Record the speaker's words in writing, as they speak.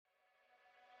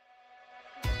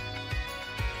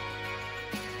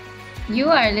You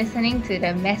are listening to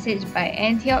the message by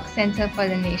Antioch Center for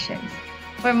the Nations.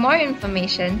 For more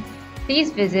information,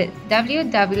 please visit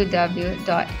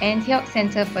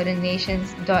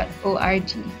www.antiochcenterforthenations.org.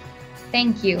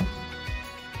 Thank you.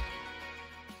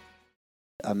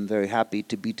 I'm very happy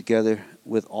to be together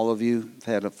with all of you. I've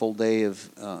had a full day of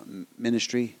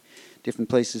ministry, different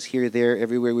places here, there,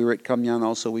 everywhere. We were at Kumyan.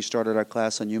 Also, we started our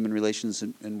class on human relations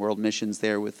and world missions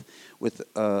there with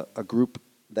a group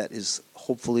that is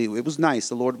hopefully, it was nice.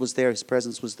 The Lord was there. His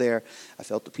presence was there. I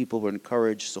felt the people were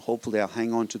encouraged. So hopefully I'll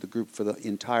hang on to the group for the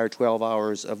entire 12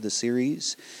 hours of the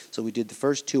series. So we did the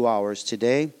first 2 hours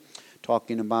today,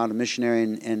 talking about a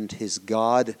missionary and his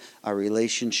God, our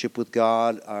relationship with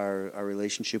God, our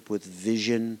relationship with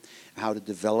vision, how to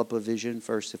develop a vision.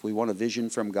 First, if we want a vision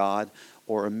from God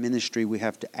or a ministry, we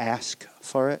have to ask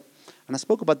for it. And I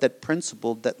spoke about that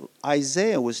principle that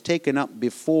Isaiah was taken up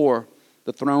before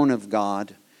the throne of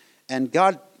God, and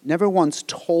God never once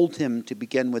told him to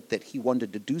begin with that he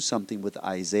wanted to do something with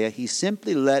Isaiah. He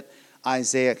simply let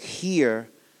Isaiah hear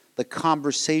the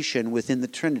conversation within the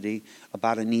Trinity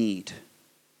about a need.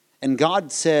 And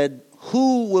God said,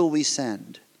 "Who will we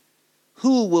send?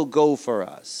 Who will go for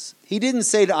us?" He didn't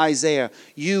say to Isaiah,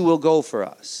 "You will go for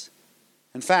us."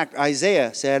 In fact,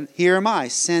 Isaiah said, "Here am I,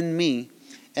 send me."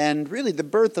 And really the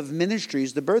birth of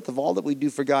ministries, the birth of all that we do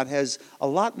for God has a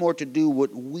lot more to do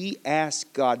what we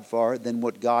ask God for than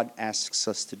what God asks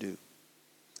us to do.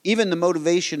 Even the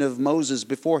motivation of Moses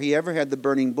before he ever had the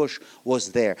burning bush was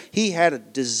there. He had a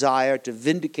desire to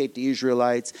vindicate the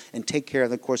Israelites and take care of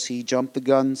them. Of course, he jumped the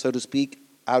gun, so to speak,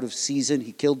 out of season.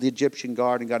 He killed the Egyptian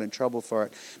guard and got in trouble for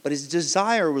it. But his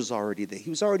desire was already there. He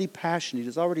was already passionate. He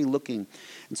was already looking.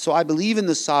 And so I believe in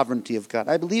the sovereignty of God.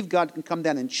 I believe God can come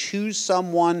down and choose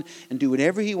someone and do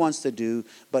whatever he wants to do.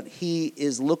 But he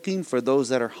is looking for those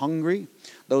that are hungry,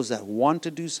 those that want to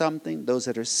do something, those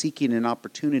that are seeking an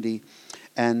opportunity.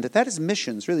 And that is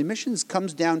missions. Really, missions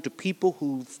comes down to people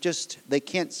who they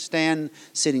can't stand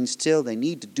sitting still. They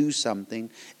need to do something.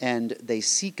 And they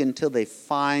seek until they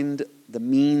find the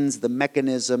means, the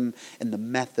mechanism, and the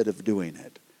method of doing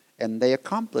it. And they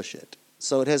accomplish it.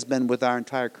 So it has been with our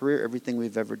entire career, everything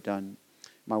we've ever done.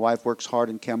 My wife works hard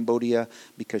in Cambodia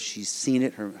because she's seen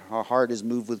it. Her heart is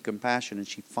moved with compassion, and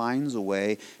she finds a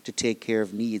way to take care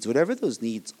of needs, whatever those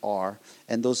needs are.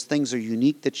 And those things are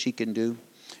unique that she can do.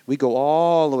 We go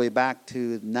all the way back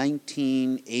to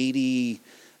 1980,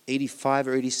 85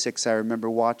 or 86. I remember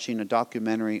watching a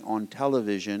documentary on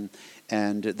television,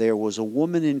 and there was a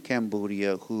woman in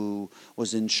Cambodia who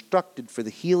was instructed for the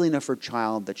healing of her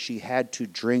child that she had to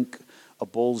drink a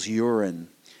bull's urine.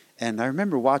 And I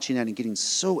remember watching that and getting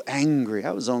so angry.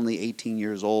 I was only 18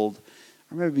 years old.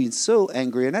 I remember being so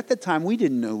angry. And at the time, we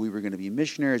didn't know we were going to be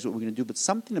missionaries, what we were going to do, but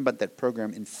something about that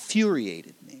program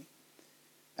infuriated me.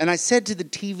 And I said to the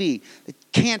TV, it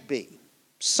can't be.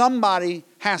 Somebody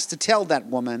has to tell that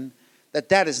woman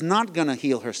that is not going to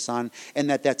heal her son and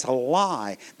that's a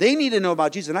lie. They need to know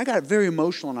about Jesus. And I got very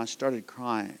emotional and I started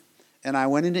crying. And I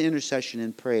went into intercession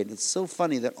and prayed. It's so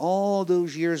funny that all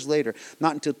those years later,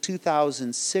 not until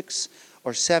 2006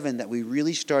 or 2007, that we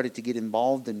really started to get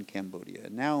involved in Cambodia.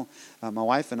 And now my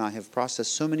wife and I have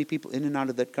processed so many people in and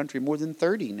out of that country. More than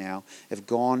 30 now have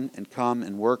gone and come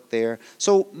and worked there.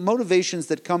 So motivations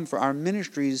that come for our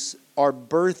ministries are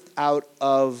birthed out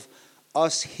of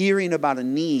us hearing about a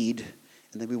need,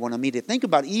 and then we want to meet it. Think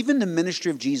about even the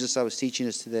ministry of Jesus I was teaching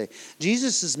us today.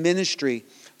 Jesus' ministry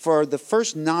for the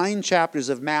first 9 chapters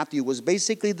of Matthew was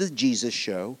basically the Jesus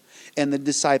show, and the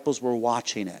disciples were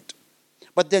watching it.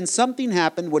 But then something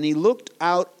happened when he looked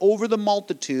out over the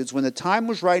multitudes. When the time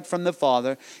was right from the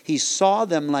Father, he saw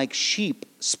them like sheep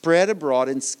spread abroad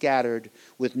and scattered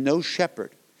with no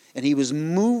shepherd. And he was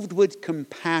moved with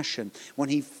compassion. When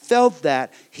he felt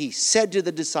that, he said to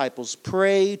the disciples,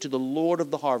 "Pray to the Lord of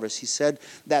the harvest." He said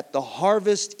that the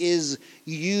harvest is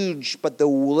huge, but the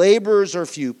laborers are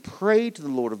few. Pray to the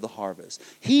Lord of the harvest.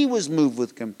 He was moved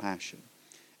with compassion.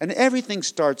 And everything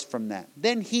starts from that.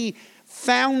 Then he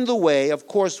found the way, of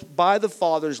course, by the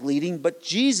Father's leading, but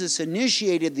Jesus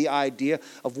initiated the idea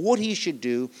of what he should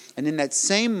do. And in that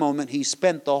same moment, he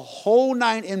spent the whole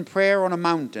night in prayer on a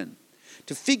mountain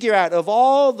to figure out, of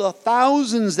all the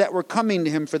thousands that were coming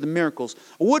to him for the miracles,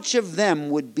 which of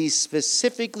them would be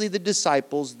specifically the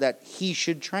disciples that he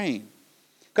should train.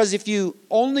 Because if you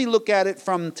only look at it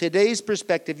from today's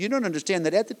perspective, you don't understand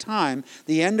that at the time,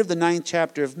 the end of the 9th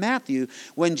chapter of Matthew,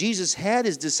 when Jesus had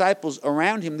his disciples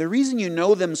around him, the reason you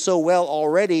know them so well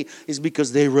already is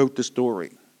because they wrote the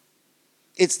story.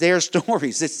 It's their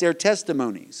stories. It's their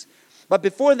testimonies. But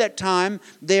before that time,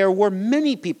 there were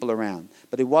many people around.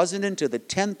 But it wasn't until the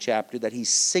 10th chapter that he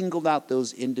singled out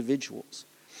those individuals.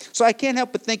 So I can't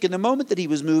help but think in the moment that he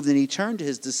was moved and he turned to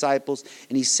his disciples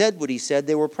and he said what he said,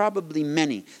 there were probably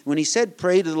many. When he said,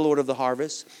 pray to the Lord of the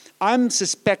harvest, I'm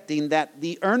suspecting that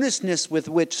the earnestness with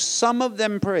which some of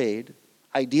them prayed,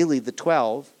 ideally the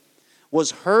 12,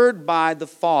 was heard by the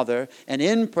Father. And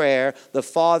in prayer, the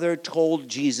Father told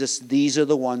Jesus, these are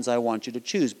the ones I want you to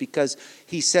choose. Because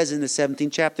he says in the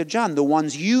 17th chapter, John, the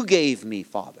ones you gave me,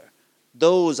 Father,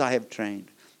 those I have trained.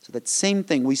 So that same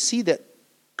thing, we see that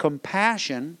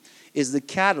compassion is the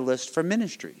catalyst for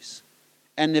ministries.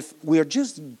 And if we're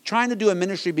just trying to do a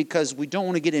ministry because we don't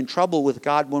want to get in trouble with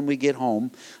God when we get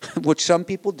home, which some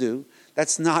people do,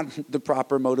 that's not the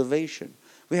proper motivation.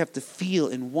 We have to feel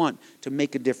and want to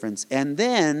make a difference. And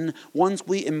then once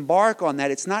we embark on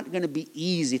that, it's not going to be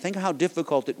easy. Think of how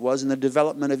difficult it was in the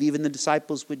development of even the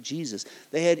disciples with Jesus.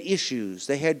 They had issues.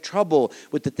 They had trouble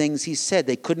with the things he said.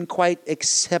 They couldn't quite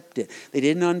accept it. They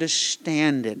didn't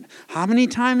understand it. How many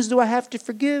times do I have to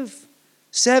forgive?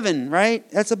 7, right?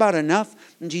 That's about enough.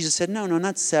 And Jesus said, no,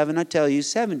 not 7. I tell you,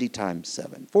 70 times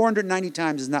 7. 490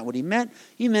 times is not what he meant.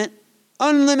 He meant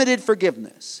unlimited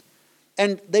forgiveness.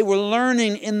 And they were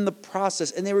learning in the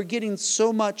process, and they were getting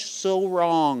so much so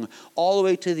wrong all the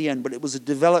way to the end. But it was a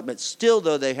development. Still,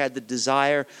 though, they had the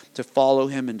desire to follow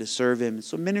him and to serve him.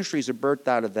 So ministries are birthed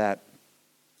out of that.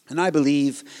 And I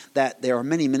believe that there are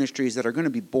many ministries that are going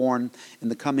to be born in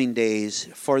the coming days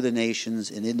for the nations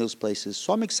and in those places.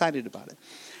 So I'm excited about it.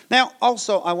 Now,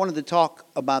 also, I wanted to talk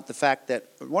about the fact that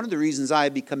one of the reasons I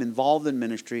have become involved in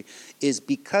ministry is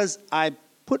because I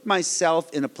put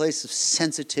myself in a place of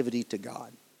sensitivity to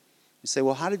God. You say,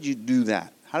 well, how did you do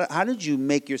that? How did you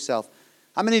make yourself?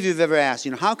 How many of you have ever asked,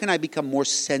 how can I become more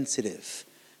sensitive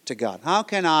to God? How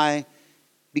can I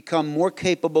become more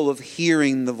capable of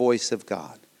hearing the voice of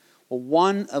God? Well,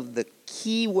 one of the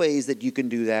key ways that you can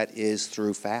do that is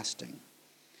through fasting.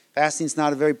 Fasting is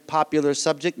not a very popular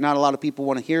subject. Not a lot of people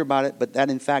want to hear about it, but that,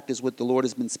 in fact, is what the Lord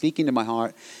has been speaking to my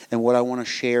heart and what I want to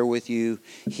share with you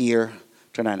here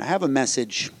tonight. I have a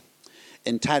message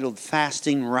entitled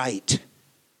Fasting Right,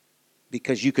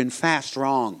 because you can fast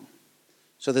wrong.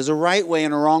 So there's a right way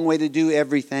and a wrong way to do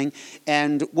everything.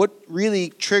 And what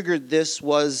really triggered this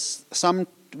was some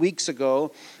weeks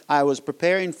ago, I was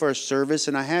preparing for a service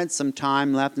and I had some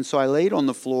time left. And so I laid on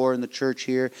the floor in the church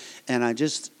here and I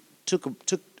just took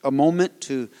a moment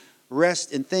to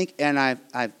rest and think. And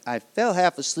I fell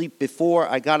half asleep before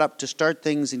I got up to start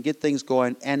things and get things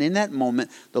going. And in that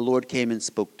moment, the Lord came and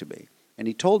spoke to me. And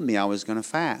he told me I was going to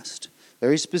fast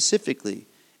very specifically.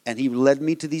 And he led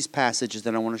me to these passages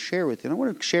that I want to share with you. And I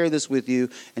want to share this with you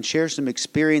and share some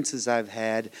experiences I've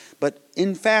had. But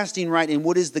in fasting, right, and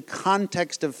what is the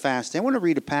context of fasting? I want to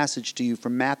read a passage to you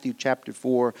from Matthew chapter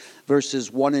 4,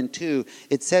 verses 1 and 2.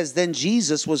 It says, Then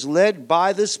Jesus was led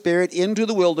by the Spirit into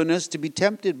the wilderness to be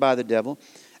tempted by the devil.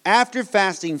 After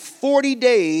fasting 40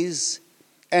 days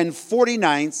and 40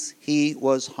 nights, he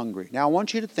was hungry. Now, I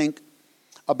want you to think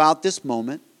about this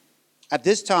moment. At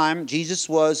this time, Jesus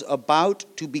was about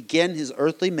to begin his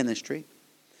earthly ministry.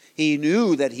 He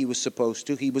knew that he was supposed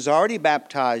to. He was already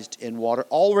baptized in water,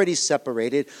 already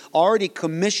separated, already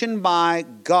commissioned by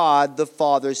God the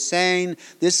Father, saying,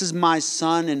 This is my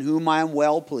Son in whom I am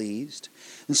well pleased.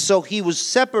 And so he was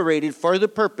separated for the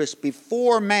purpose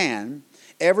before man.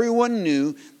 Everyone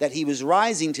knew that he was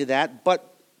rising to that, but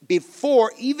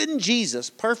before even Jesus,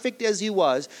 perfect as he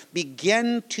was,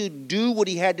 began to do what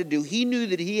he had to do, he knew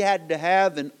that he had to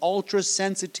have an ultra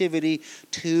sensitivity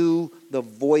to the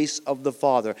voice of the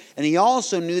Father. And he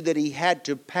also knew that he had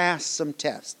to pass some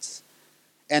tests.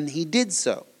 And he did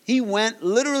so. He went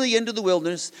literally into the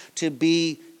wilderness to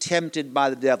be tempted by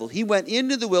the devil. He went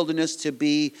into the wilderness to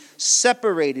be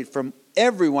separated from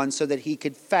everyone so that he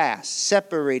could fast,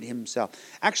 separate himself.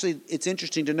 Actually, it's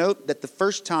interesting to note that the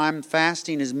first time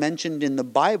fasting is mentioned in the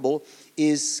Bible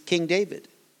is King David,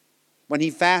 when he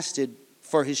fasted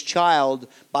for his child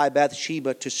by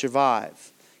Bathsheba to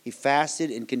survive. He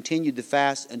fasted and continued to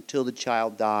fast until the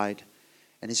child died.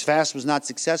 And his fast was not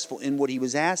successful in what he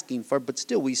was asking for, but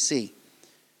still we see.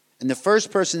 And the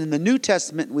first person in the New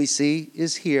Testament we see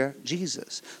is here,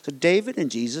 Jesus. So David and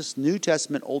Jesus, New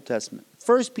Testament, Old Testament.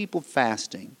 First people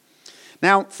fasting.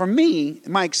 Now, for me,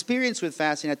 my experience with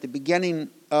fasting at the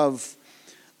beginning of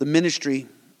the ministry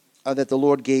that the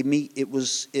Lord gave me, it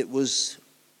was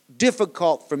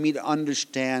difficult for me to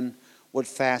understand what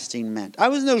fasting meant. I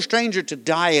was no stranger to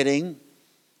dieting.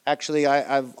 Actually,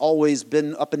 I've always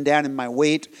been up and down in my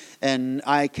weight, and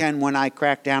when I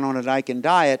crack down on it, I can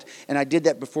diet. And I did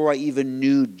that before I even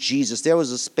knew Jesus. There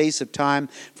was a space of time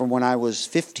from when I was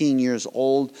 15 years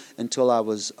old until I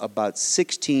was about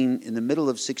 16, in the middle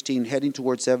of 16, heading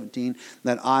towards 17,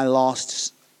 that I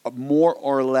lost more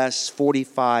or less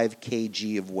 45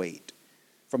 kg of weight.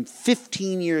 From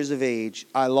 15 years of age,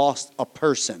 I lost a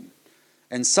person,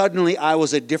 and suddenly I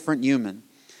was a different human.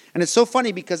 And it's so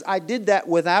funny because I did that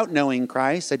without knowing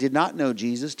Christ. I did not know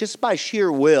Jesus, just by sheer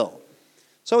will.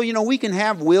 So, we can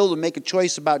have will to make a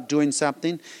choice about doing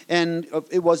something. And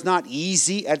it was not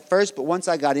easy at first, but once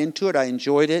I got into it, I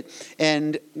enjoyed it.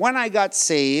 And when I got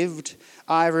saved,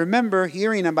 I remember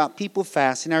hearing about people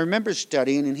fasting. I remember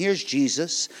studying, and here's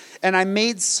Jesus. And I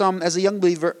made as a young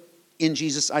believer in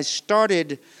Jesus, I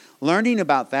started learning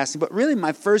about fasting. But really,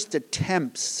 my first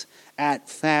attempts at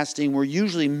fasting were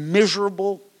usually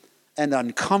miserable and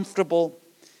uncomfortable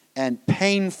and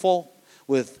painful,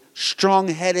 with strong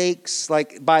headaches.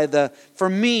 By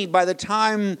the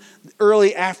time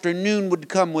early afternoon would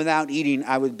come without eating,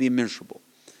 I would be miserable.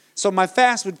 So my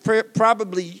fast would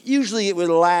usually it would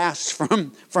last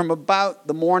from about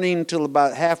the morning till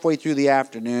about halfway through the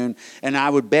afternoon. And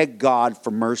I would beg God for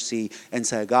mercy and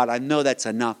say, God, I know that's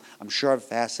enough. I'm sure I've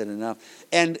fasted enough.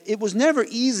 And it was never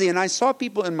easy. And I saw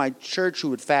people in my church who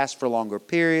would fast for longer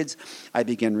periods. I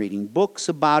began reading books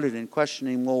about it and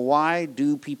questioning, well, why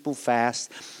do people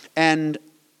fast? And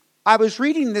I was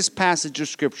reading this passage of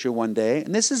Scripture one day,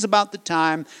 and this is about the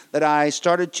time that I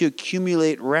started to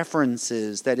accumulate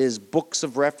references, that is, books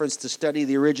of reference to study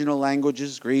the original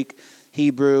languages, Greek,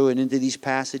 Hebrew, and into these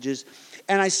passages.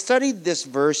 And I studied this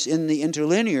verse in the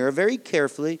interlinear very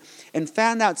carefully and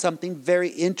found out something very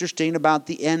interesting about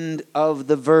the end of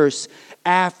the verse.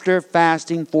 After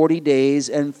fasting 40 days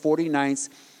and 40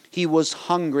 nights, he was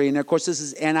hungry. And of course, this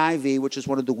is NIV, which is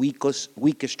one of the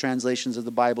weakest translations of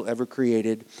the Bible ever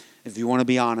created. If you want to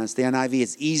be honest, the NIV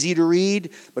is easy to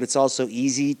read, but it's also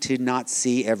easy to not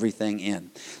see everything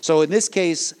in. So in this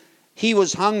case, he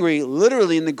was hungry,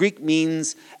 literally in the Greek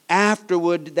means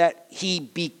afterward that he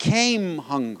became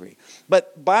hungry.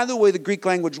 But by the way the Greek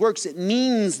language works, it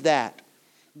means that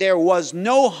there was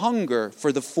no hunger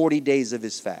for the 40 days of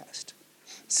his fast.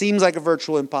 Seems like a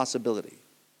virtual impossibility,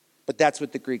 but that's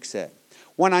what the Greek said.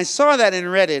 When I saw that and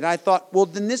read it, I thought, well,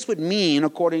 then this would mean,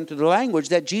 according to the language,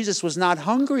 that Jesus was not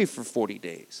hungry for 40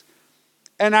 days.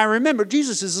 And I remember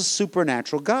Jesus is a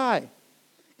supernatural guy.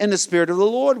 And the Spirit of the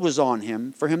Lord was on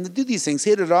him for him to do these things.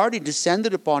 It had already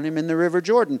descended upon him in the River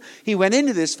Jordan. He went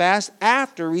into this fast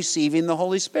after receiving the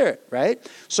Holy Spirit, right?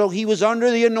 So he was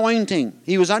under the anointing.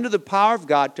 He was under the power of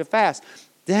God to fast.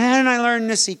 Then I learned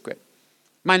the secret.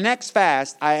 My next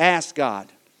fast, I asked God,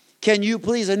 can you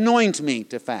please anoint me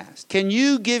to fast? Can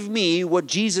you give me what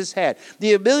Jesus had?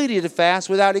 The ability to fast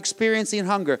without experiencing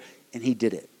hunger. And he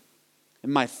did it.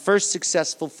 And my first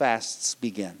successful fasts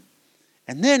began.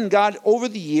 And then God, over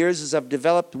the years, as I've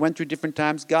went through different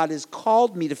times, God has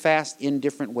called me to fast in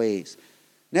different ways.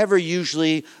 Never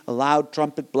usually a loud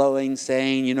trumpet blowing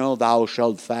saying, thou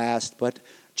shalt fast, but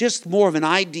just more of an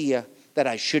idea that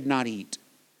I should not eat.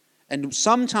 And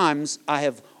sometimes I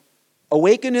have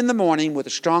awakened in the morning with a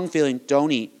strong feeling,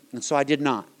 don't eat. And so I did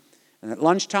not. And at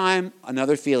lunchtime,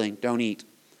 another feeling, don't eat.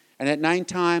 And at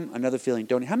nighttime, another feeling,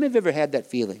 don't eat. How many of you have ever had that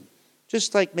feeling?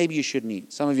 Just like maybe you shouldn't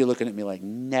eat. Some of you are looking at me like,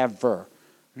 never.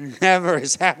 Never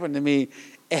has happened to me,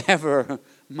 ever.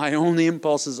 My only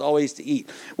impulse is always to eat.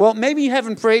 Well, maybe you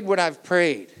haven't prayed what I've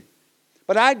prayed.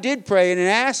 But I did pray and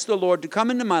asked the Lord to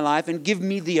come into my life and give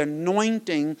me the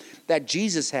anointing that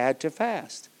Jesus had to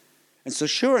fast. And so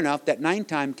sure enough, that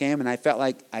nighttime came and I felt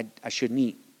like I shouldn't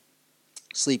eat.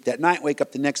 Sleep that night, wake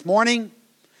up the next morning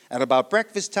at about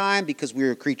breakfast time, because we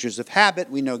are creatures of habit.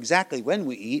 We know exactly when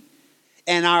we eat.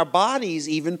 And our bodies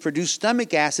even produce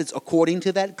stomach acids according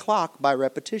to that clock by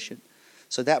repetition.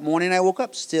 So that morning I woke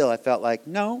up still. I felt like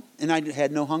no, and I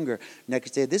had no hunger.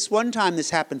 Next day, this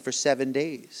happened for 7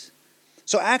 days.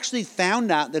 So I actually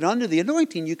found out that under the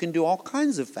anointing you can do all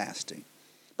kinds of fasting.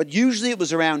 But usually it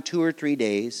was around 2 or 3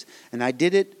 days, and I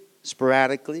did it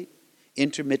sporadically,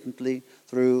 intermittently,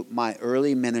 through my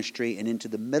early ministry and into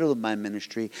the middle of my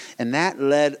ministry. And that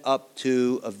led up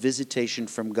to a visitation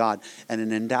from God and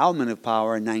an endowment of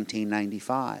power in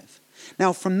 1995.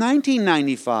 Now, from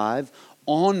 1995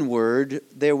 onward,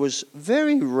 there was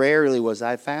very rarely was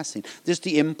I fasting. Just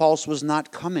the impulse was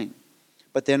not coming.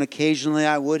 But then occasionally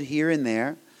I would here and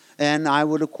there. And I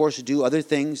would, of course, do other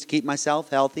things to keep myself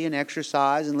healthy and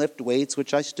exercise and lift weights,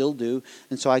 which I still do.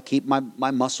 And so I keep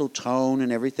my muscle tone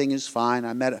and everything is fine.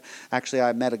 I met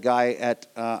a guy at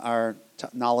our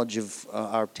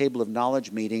our table of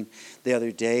knowledge meeting the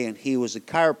other day, and he was a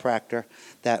chiropractor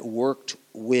that worked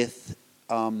with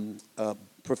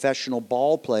professional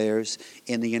ball players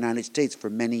in the United States for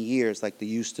many years, like the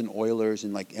Houston Oilers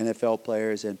and like NFL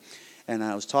players. And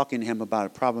I was talking to him about a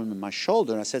problem in my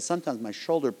shoulder, and I said, sometimes my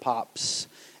shoulder pops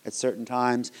at certain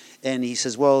times. And he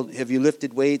says, well, have you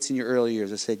lifted weights in your early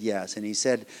years? I said, yes. And he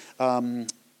said,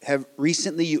 have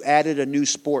recently you added a new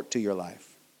sport to your life?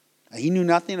 He knew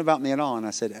nothing about me at all. And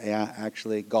I said, yeah,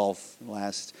 actually, golf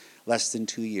last less than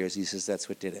 2 years. He says, that's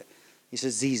what did it. He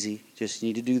says, it's easy. Just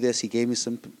need to do this. He gave me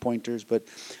some pointers. But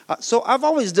so I've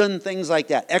always done things like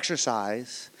that.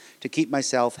 Exercise to keep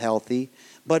myself healthy.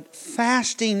 But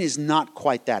fasting is not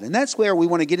quite that. And that's where we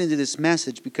want to get into this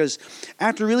message, because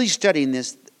after really studying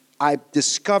this, I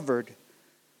discovered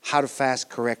how to fast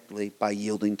correctly by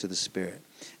yielding to the Spirit.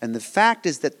 And the fact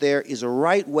is that there is a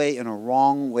right way and a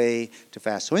wrong way to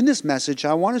fast. So in this message,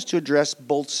 I want us to address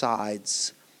both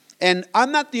sides. And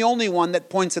I'm not the only one that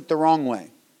points at the wrong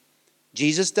way.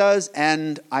 Jesus does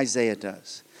and Isaiah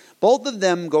does. Both of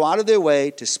them go out of their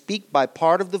way to speak by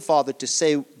part of the Father to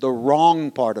say the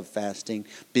wrong part of fasting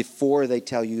before they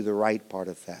tell you the right part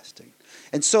of fasting.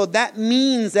 And so that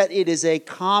means that it is a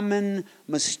common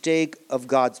mistake of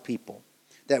God's people,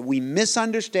 that we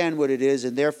misunderstand what it is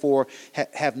and therefore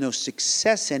have no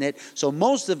success in it. So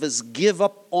most of us give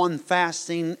up on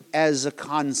fasting as a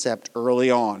concept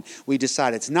early on. We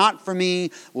decide it's not for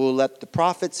me. We'll let the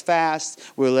prophets fast.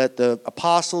 We'll let the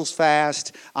apostles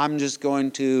fast. I'm just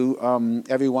going to,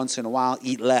 every once in a while,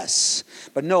 eat less.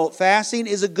 But no, fasting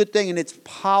is a good thing and it's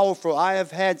powerful. I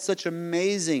have had such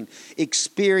amazing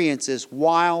experiences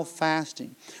while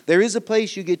fasting. There is a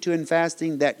place you get to in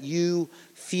fasting that you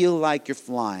feel like you're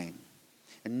flying.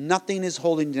 And nothing is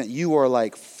holding you. You are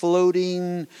like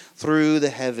floating through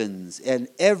the heavens. And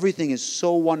everything is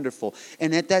so wonderful.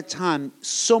 And at that time,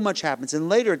 so much happens. And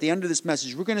later, at the end of this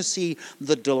message, we're going to see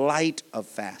the delight of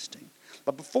fasting.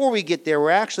 But before we get there,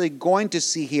 we're actually going to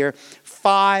see here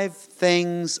 5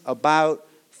 things about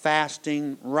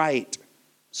fasting right,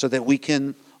 so that we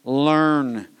can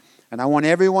learn. And I want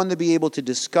everyone to be able to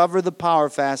discover the power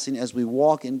of fasting as we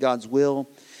walk in God's will.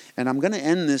 And I'm going to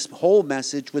end this whole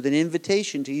message with an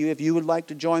invitation to you. If you would like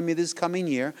to join me this coming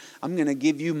year, I'm going to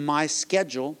give you my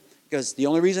schedule. Because the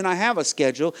only reason I have a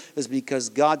schedule is because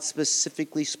God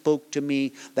specifically spoke to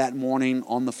me that morning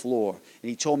on the floor. And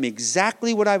He told me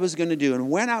exactly what I was going to do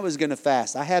and when I was going to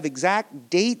fast. I have exact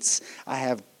dates. I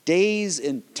have days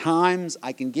and times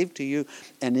I can give to you.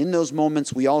 And in those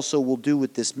moments, we also will do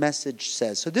what this message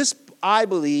says. So this, I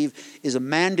believe, is a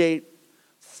mandate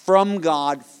from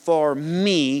God for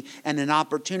me and an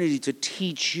opportunity to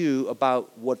teach you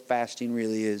about what fasting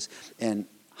really is and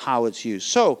how it's used.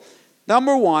 So,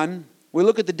 number 1, we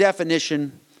look at the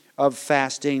definition of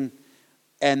fasting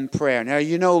and prayer. Now,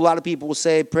 you know, a lot of people will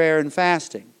say prayer and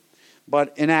fasting.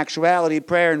 But in actuality,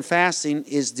 prayer and fasting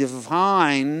is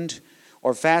defined,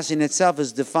 or fasting itself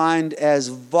is defined as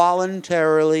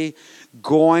voluntarily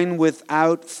going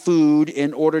without food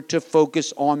in order to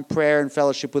focus on prayer and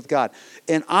fellowship with God.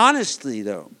 And honestly,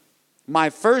 though, my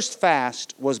first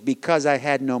fast was because I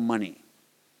had no money.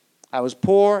 I was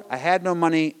poor, I had no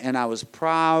money, and I was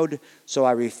proud, so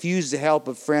I refused the help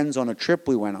of friends on a trip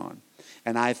we went on.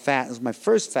 And it was my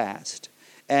first fast.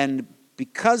 And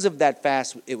because of that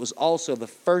fast, it was also the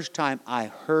first time I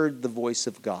heard the voice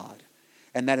of God.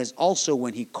 And that is also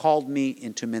when He called me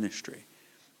into ministry.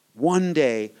 One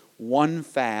day, one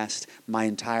fast, my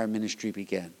entire ministry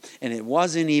began. And it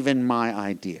wasn't even my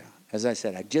idea. As I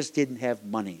said, I just didn't have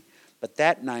money. But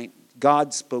that night,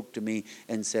 God spoke to me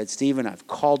and said, Stephen, I've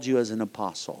called you as an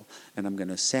apostle, and I'm going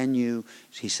to send you.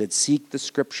 He said, seek the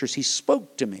scriptures. He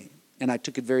spoke to me, and I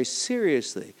took it very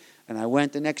seriously. And I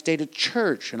went the next day to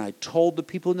church, and I told the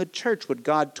people in the church what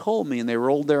God told me, and they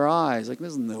rolled their eyes. Like,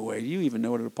 there's no way you even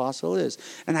know what an apostle is.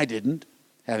 And I didn't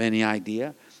have any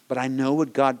idea, but I know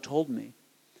what God told me.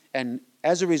 And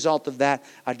as a result of that,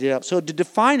 I did up. So to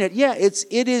define it,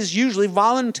 it is usually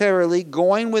voluntarily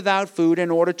going without food in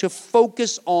order to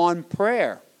focus on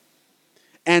prayer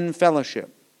and fellowship.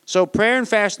 So prayer and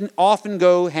fasting often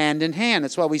go hand in hand.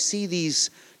 That's why we see these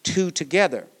two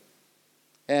together.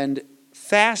 And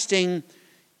fasting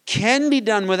can be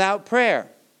done without prayer,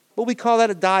 but we call that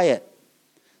a diet.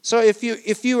 So if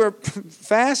you are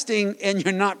fasting and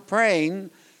you're not praying,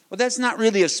 well, that's not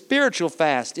really a spiritual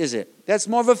fast, is it? That's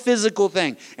more of a physical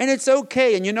thing. And it's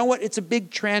okay. And you know what? It's a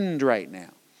big trend right now.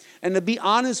 And to be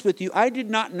honest with you, I did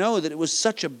not know that it was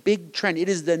such a big trend. It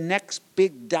is the next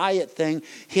big diet thing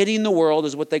hitting the world,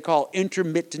 is what they call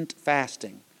intermittent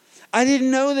fasting. I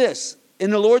didn't know this.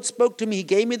 And the Lord spoke to me. He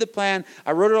gave me the plan.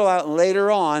 I wrote it all out. And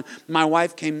later on, my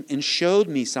wife came and showed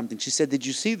me something. She said, "Did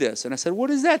you see this?" And I said,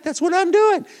 "What is that?" "That's what I'm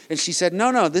doing." And she said,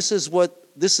 No, this is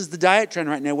the diet trend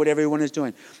right now, what everyone is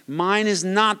doing. Mine is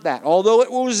not that. Although it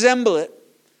will resemble it,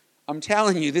 I'm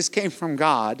telling you, this came from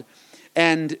God.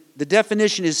 And the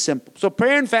definition is simple. So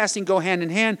prayer and fasting go hand in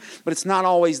hand, but it's not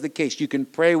always the case. You can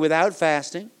pray without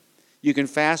fasting. You can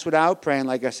fast without praying,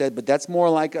 like I said, but that's more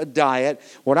like a diet.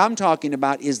 What I'm talking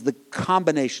about is the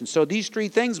combination. So these three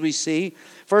things we see.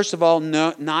 First of all,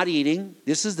 not eating.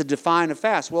 This is the define of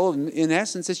fast. Well, in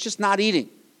essence, it's just not eating.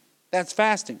 That's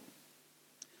fasting.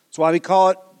 That's why we call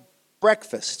it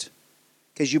breakfast,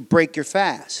 because you break your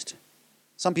fast.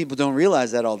 Some people don't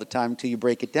realize that all the time until you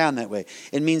break it down that way.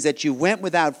 It means that you went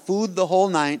without food the whole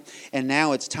night, and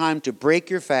now it's time to break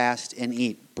your fast and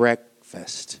eat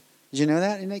breakfast. Did you know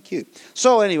that? Isn't that cute?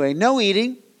 So anyway, no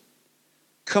eating,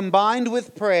 combined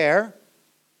with prayer.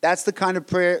 That's the kind of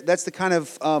prayer, that's the kind of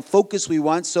focus we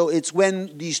want. So it's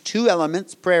when these two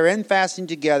elements, prayer and fasting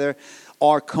together,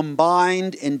 are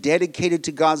combined and dedicated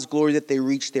to God's glory, that they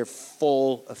reach their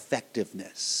full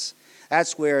effectiveness.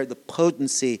 That's where the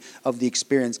potency of the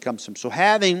experience comes from. So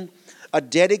having a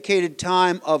dedicated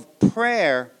time of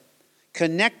prayer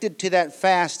connected to that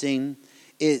fasting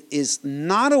is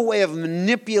not a way of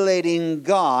manipulating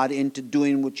God into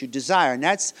doing what you desire. And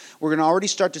that's, we're going to already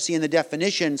start to see in the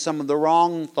definition some of the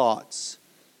wrong thoughts.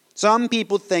 Some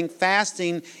people think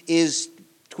fasting is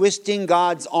twisting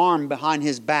God's arm behind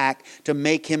his back to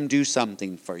make him do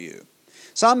something for you.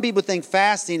 Some people think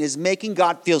fasting is making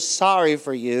God feel sorry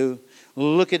for you.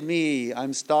 Look at me,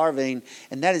 I'm starving.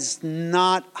 And that is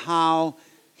not how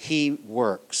he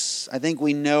works. I think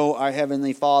we know our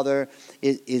Heavenly Father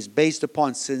is based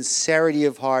upon sincerity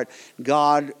of heart.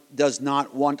 God does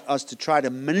not want us to try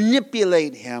to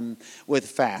manipulate him with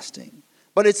fasting.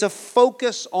 But it's a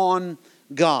focus on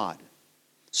God.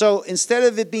 So instead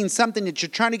of it being something that you're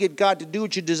trying to get God to do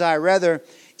what you desire, rather,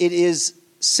 it is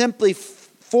simply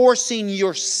forcing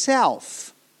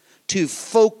yourself to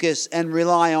focus and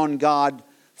rely on God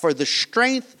for the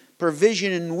strength,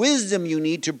 provision, and wisdom you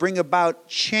need to bring about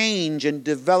change and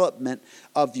development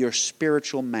of your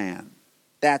spiritual man.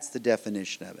 That's the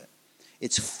definition of it.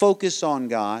 It's focus on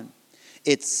God.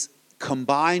 It's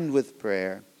combined with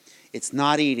prayer. It's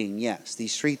not eating, yes,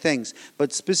 these three things.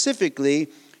 But specifically,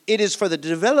 it is for the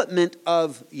development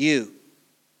of you.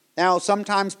 Now,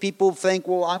 sometimes people think,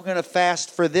 well, I'm going to fast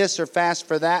for this or fast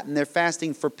for that, and they're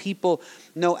fasting for people.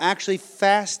 No, actually,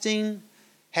 fasting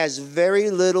has very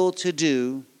little to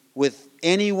do with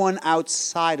anyone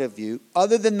outside of you,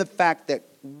 other than the fact that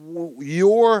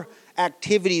your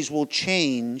activities will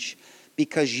change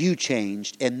because you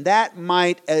changed, and that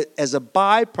might, as a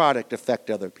byproduct, affect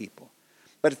other people.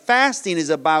 But fasting is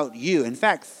about you. In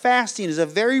fact, fasting is a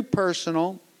very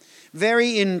personal,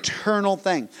 very internal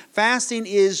thing. Fasting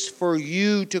is for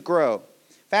you to grow.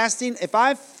 Fasting, if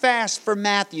I fast for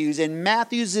Matthews, and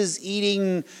Matthews is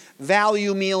eating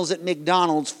value meals at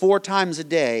McDonald's 4 times a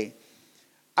day,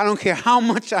 I don't care how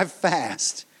much I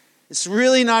fast. It's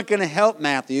really not going to help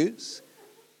Matthews.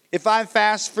 If I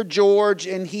fast for George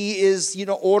and he is,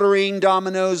 ordering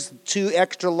Domino's 2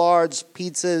 extra large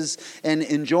pizzas and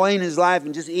enjoying his life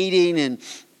and just eating and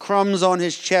crumbs on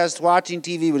his chest, watching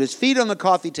TV with his feet on the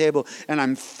coffee table, and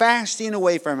I'm fasting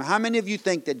away from him. How many of you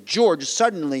think that George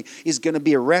suddenly is going to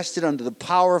be arrested under the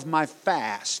power of my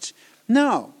fast?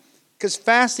 No, because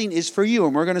fasting is for you,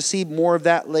 and we're going to see more of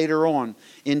that later on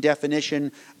in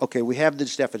definition. Okay, we have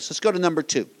this definition. Let's go to number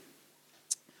 2,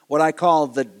 what I call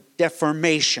the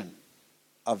deformation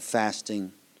of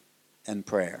fasting and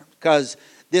prayer, because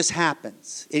this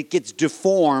happens. It gets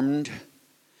deformed.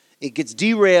 It gets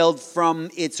derailed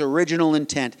from its original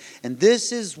intent. And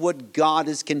this is what God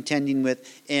is contending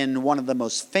with in one of the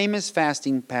most famous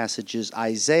fasting passages,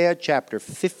 Isaiah chapter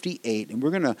 58. And we're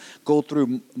going to go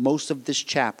through most of this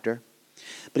chapter.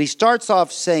 But he starts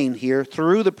off saying here,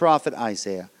 through the prophet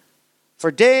Isaiah,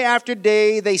 "For day after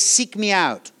day they seek me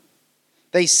out.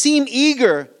 They seem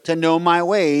eager to know my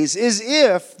ways, as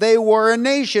if they were a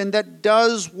nation that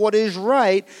does what is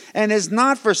right and has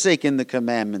not forsaken the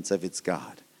commandments of its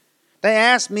God. They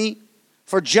ask me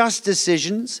for just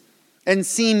decisions and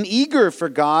seem eager for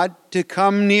God to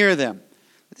come near them."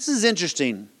 This is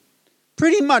interesting.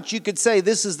 Pretty much you could say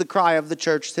this is the cry of the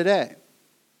church today.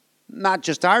 Not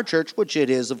just our church, which it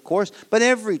is, of course, but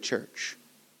every church.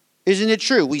 Isn't it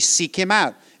true? We seek him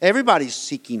out. Everybody's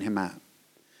seeking him out.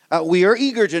 We are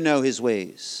eager to know his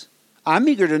ways. I'm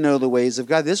eager to know the ways of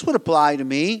God. This would apply to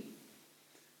me.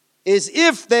 Is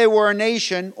if they were a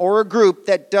nation or a group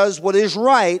that does what is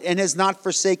right and has not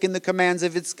forsaken the commands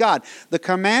of its God. The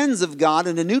commands of God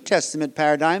in the New Testament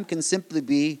paradigm can simply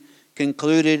be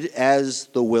concluded as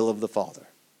the will of the Father.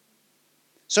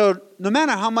 So no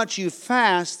matter how much you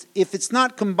fast, if it's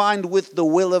not combined with the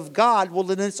will of God, well,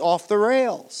 then it's off the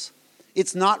rails.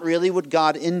 It's not really what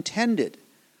God intended.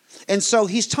 And so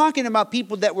he's talking about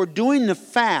people that were doing the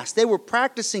fast. They were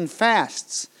practicing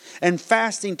fasts and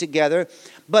fasting together,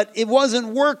 but it wasn't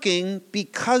working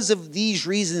because of these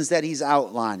reasons that he's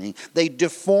outlining. They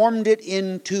deformed it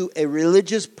into a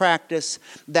religious practice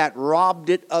that robbed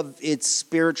it of its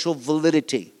spiritual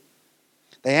validity.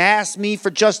 They ask me for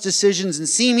just decisions and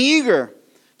seem eager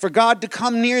for God to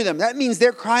come near them. That means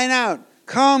they're crying out,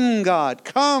 "Come, God,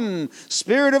 come,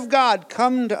 Spirit of God,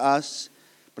 come to us."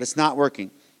 But it's not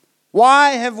working.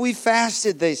 "Why have we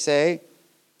fasted," they say,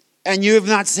 "and you have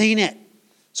not seen it?"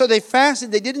 So they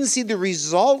fasted, they didn't see the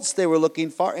results they were looking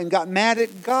for, and got mad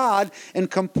at God and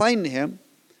complained to him.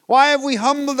 "Why have we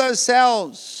humbled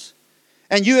ourselves,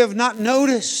 and you have not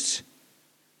noticed?"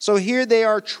 So here they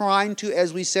are trying to,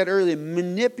 as we said earlier,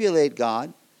 manipulate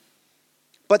God,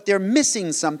 but they're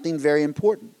missing something very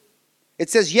important. It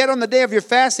says, "Yet on the day of your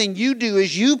fasting, you do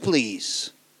as you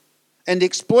please and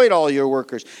exploit all your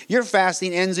workers." Your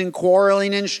fasting ends in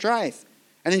quarreling and strife,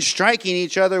 and in striking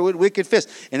each other with wicked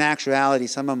fists. In actuality,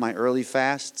 some of my early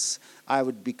fasts, I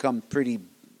would become pretty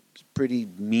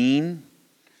mean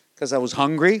because I was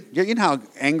hungry. You know how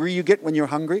angry you get when you're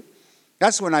hungry?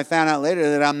 That's when I found out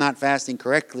later that I'm not fasting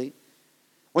correctly.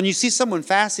 When you see someone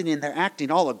fasting and they're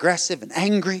acting all aggressive and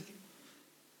angry,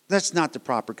 that's not the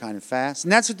proper kind of fast.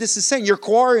 And that's what this is saying. You're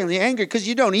quarreling, you're angry because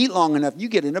you don't eat long enough. You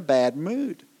get in a bad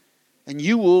mood. And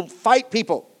you will fight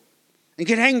people and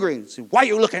get angry and say, "Why are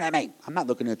you looking at me?" "I'm not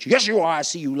looking at you." "Yes, you are. I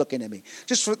see you looking at me."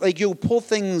 Just like you'll pull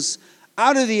things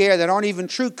out of the air that aren't even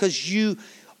true because you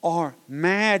are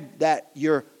mad that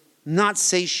you're not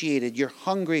satiated. You're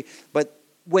hungry. But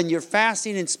when you're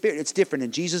fasting in spirit, it's different.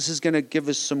 And Jesus is going to give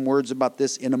us some words about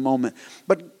this in a moment.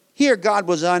 But here God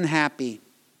was unhappy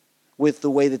with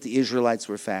the way that the Israelites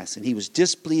were fasting. He was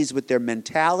displeased with their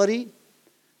mentality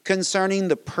concerning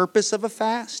the purpose of a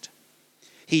fast.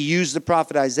 He used the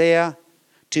prophet Isaiah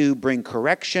to bring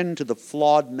correction to the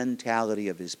flawed mentality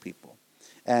of his people.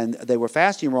 And they were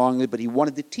fasting wrongly, but he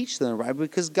wanted to teach them the right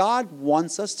because God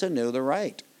wants us to know the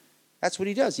right. That's what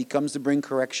he does. He comes to bring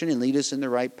correction and lead us in the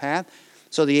right path.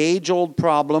 So the age-old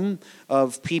problem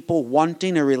of people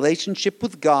wanting a relationship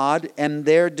with God and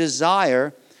their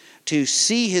desire to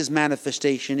see his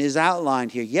manifestation is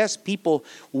outlined here. Yes, people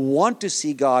want to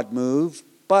see God move,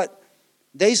 but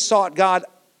they sought God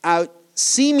out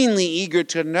seemingly eager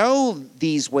to know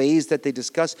these ways that they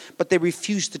discuss, but they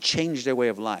refused to change their way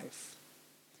of life.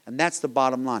 And that's the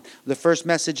bottom line. The first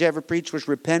message I ever preached was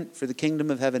repent, for the kingdom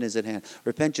of heaven is at hand.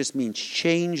 Repent just means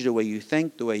change the way you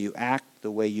think, the way you act, the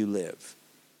way you live.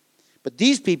 But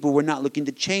these people were not looking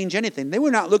to change anything. They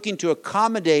were not looking to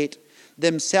accommodate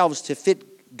themselves to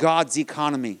fit God's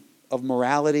economy of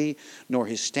morality nor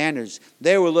his standards.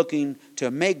 They were looking to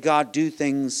make God do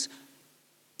things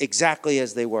exactly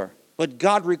as they were. But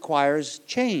God requires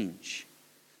change.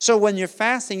 So when you're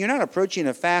fasting, you're not approaching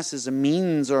a fast as a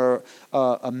means or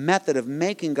a method of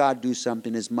making God do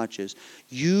something as much as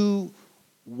you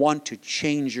want to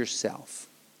change yourself.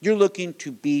 You're looking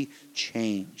to be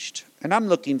changed. And I'm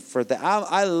looking for that.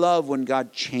 I love when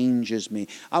God changes me.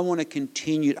 I want to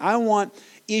continue. I want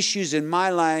issues in my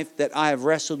life that I have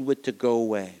wrestled with to go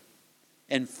away.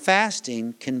 And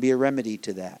fasting can be a remedy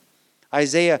to that.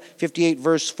 Isaiah 58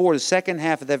 verse 4, the second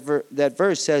half of that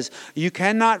verse says, "You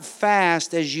cannot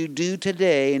fast as you do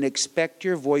today and expect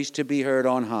your voice to be heard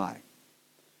on high."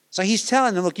 So he's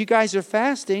telling them, look, you guys are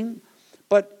fasting,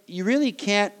 but you really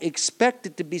can't expect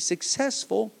it to be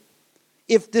successful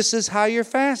if this is how you're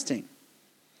fasting.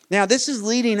 Now, this is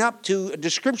leading up to a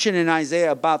description in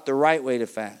Isaiah about the right way to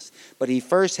fast. But he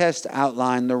first has to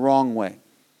outline the wrong way.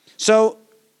 So,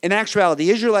 in actuality,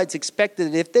 the Israelites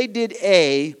expected that if they did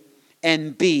A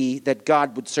and B, that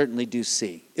God would certainly do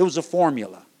C. It was a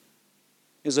formula.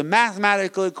 It was a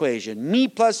mathematical equation. Me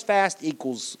plus fast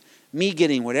equals me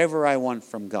getting whatever I want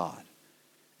from God.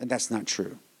 And that's not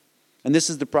true. And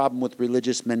this is the problem with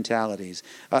religious mentalities.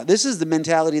 This is the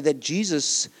mentality that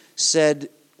Jesus said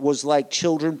was like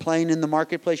children playing in the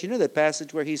marketplace. You know that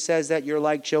passage where he says that you're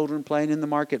like children playing in the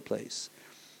marketplace.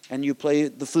 And you play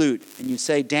the flute and you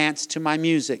say, "Dance to my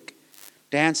music."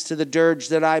 Dance to the dirge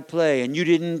that I play, and you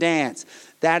didn't dance.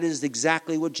 That is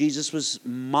exactly what Jesus was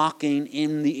mocking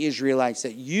in the Israelites,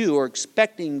 that you are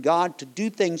expecting God to do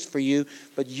things for you,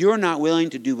 but you're not willing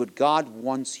to do what God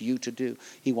wants you to do.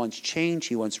 He wants change.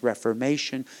 He wants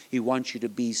reformation. He wants you to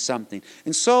be something.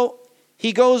 And so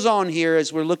he goes on here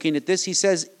as we're looking at this. He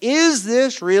says, is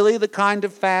this really the kind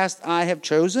of fast I have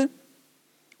chosen?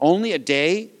 Only a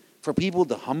day for people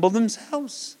to humble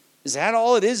themselves? Is that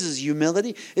all it is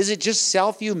humility? Is it just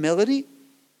self-humility?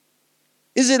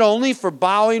 Is it only for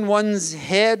bowing one's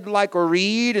head like a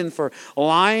reed and for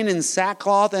lying in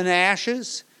sackcloth and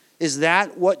ashes? Is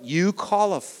that what you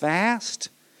call a fast?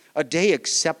 A day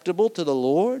acceptable to the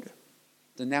Lord?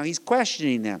 And now he's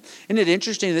questioning them. Isn't it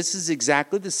interesting? This is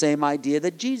exactly the same idea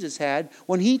that Jesus had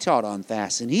when he taught on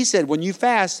fasting. He said, when you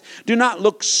fast, do not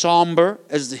look somber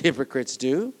as the hypocrites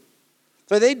do,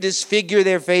 for they disfigure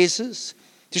their faces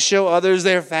to show others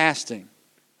they're fasting.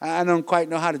 I don't quite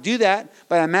know how to do that,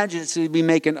 but I imagine it's to be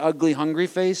make an ugly, hungry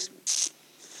face.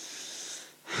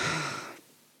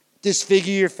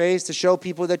 Disfigure your face to show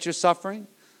people that you're suffering.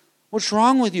 What's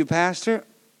wrong with you, Pastor?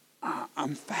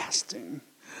 I'm fasting.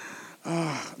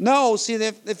 No, see,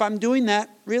 if I'm doing that,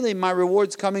 really, my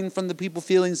reward's coming from the people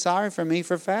feeling sorry for me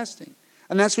for fasting.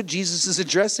 And that's what Jesus is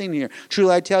addressing here.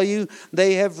 Truly, I tell you,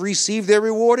 they have received their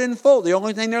reward in full. The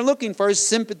only thing they're looking for is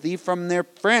sympathy from their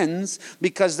friends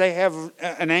because they have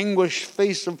an anguished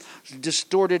face of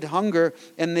distorted hunger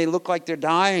and they look like they're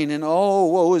dying. And oh,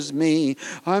 woe is me.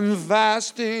 I'm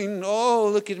fasting. Oh,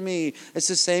 look at me. It's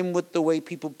the same with the way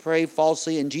people pray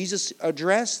falsely. And Jesus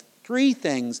addressed three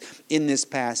things in this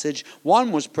passage.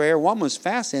 One was prayer, one was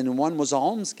fasting, and one was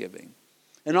almsgiving.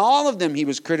 And all of them he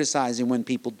was criticizing when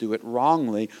people do it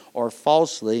wrongly or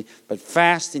falsely. But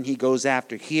fasting he goes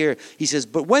after here. He says,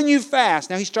 but when you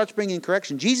fast, now he starts bringing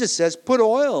correction. Jesus says, put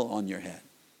oil on your head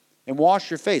and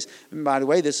wash your face. And by the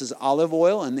way, this is olive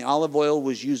oil, and the olive oil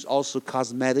was used also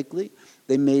cosmetically.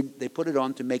 They put it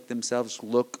on to make themselves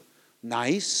look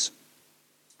nice.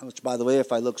 Which, by the way,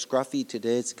 if I look scruffy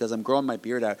today, it's because I'm growing my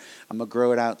beard out. I'm going to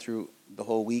grow it out through the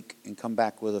whole week and come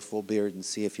back with a full beard and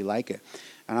see if you like it.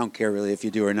 I don't care really if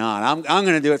you do or not. I'm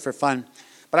going to do it for fun.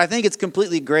 But I think it's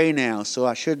completely gray now, so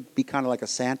I should be kind of like a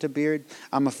Santa beard.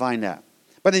 I'm going to find out.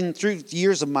 But through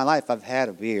years of my life, I've had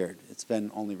a beard. It's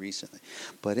been only recently.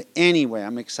 But anyway,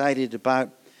 I'm excited about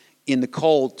in the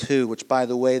cold, too, which, by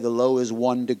the way, the low is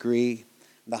 1 degree.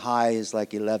 The high is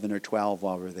like 11 or 12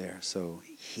 while we're there. So,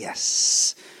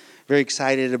 yes, very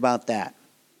excited about that.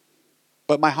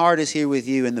 But my heart is here with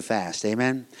you in the fast.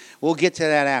 Amen? We'll get to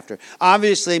that after.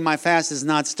 Obviously, my fast is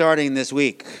not starting this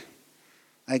week.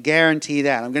 I guarantee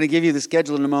that. I'm going to give you the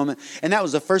schedule in a moment. And that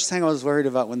was the first thing I was worried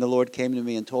about when the Lord came to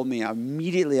me and told me.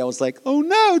 Immediately, I was like, oh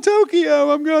no,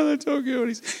 Tokyo. I'm going to Tokyo. And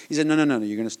he said, no.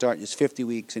 You're going to start. It's 50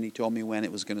 weeks. And he told me when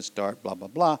it was going to start, blah, blah,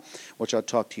 blah, which I'll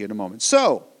talk to you in a moment.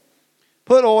 So,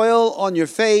 put oil on your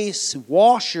face,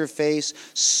 wash your face,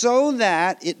 so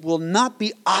that it will not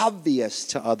be obvious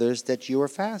to others that you are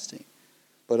fasting,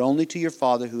 but only to your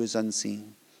Father who is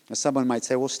unseen. Now, someone might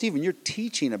say, well, Stephen, you're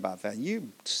teaching about fasting. You're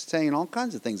saying all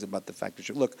kinds of things about the fact that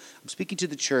look, I'm speaking to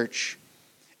the church,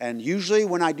 and usually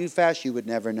when I do fast, you would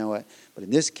never know it. But in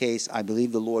this case, I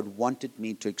believe the Lord wanted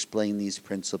me to explain these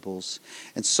principles.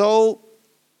 And so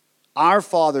our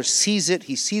Father sees it.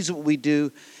 He sees what we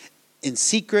do in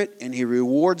secret, and he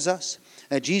rewards us.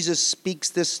 Jesus speaks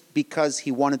this because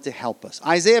he wanted to help us.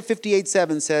 Isaiah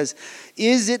 58:7 says,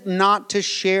 is it not to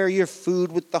share your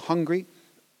food with the hungry,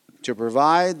 to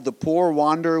provide the poor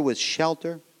wanderer with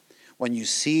shelter, when you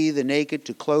see the naked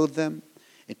to clothe them,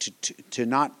 and to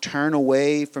not turn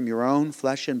away from your own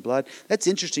flesh and blood? That's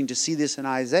interesting to see this in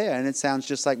Isaiah, and it sounds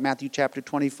just like Matthew chapter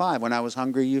 25. When I was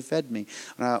hungry, you fed me.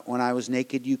 When I was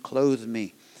naked, you clothed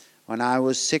me. When I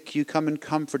was sick, you come and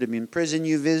comforted me. In prison,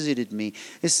 you visited me.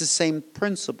 It's the same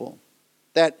principle.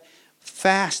 That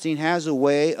fasting has a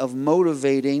way of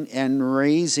motivating and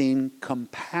raising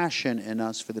compassion in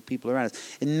us for the people around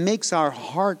us. It makes our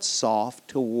hearts soft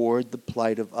toward the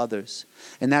plight of others.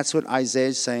 And that's what Isaiah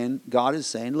is saying. God is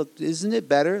saying, look, isn't it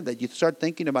better that you start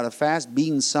thinking about a fast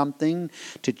being something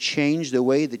to change the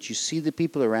way that you see the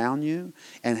people around you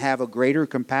and have a greater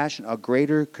compassion, a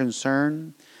greater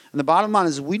concern? And the bottom line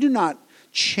is we do not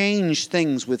change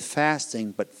things with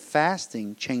fasting, but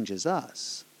fasting changes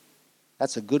us.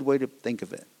 That's a good way to think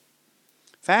of it.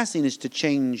 Fasting is to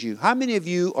change you. How many of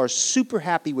you are super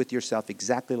happy with yourself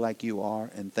exactly like you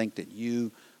are and think that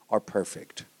you are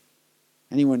perfect?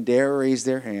 Anyone dare raise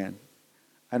their hand?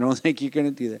 I don't think you're going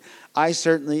to do that. I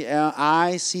certainly,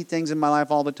 I see things in my life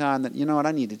all the time that, you know what,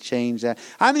 I need to change that.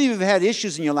 How many of you have had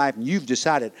issues in your life and you've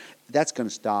decided that's going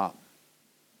to stop?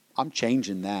 I'm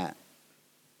changing that.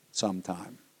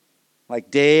 sometime. Like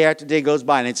day after day goes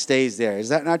by and it stays there. Is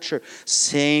that not true?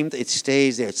 It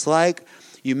stays there. It's like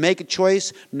you make a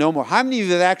choice, no more. How many of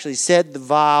you have actually said the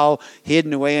vow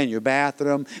hidden away in your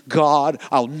bathroom? God,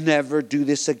 I'll never do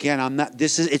this again.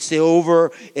 It's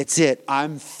over. It's it.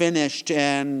 I'm finished.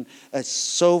 And it's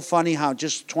so funny how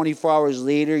just 24 hours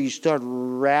later you start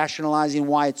rationalizing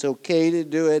why it's okay to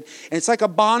do it. And it's like a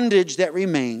bondage that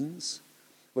remains.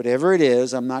 Whatever it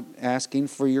is, I'm not asking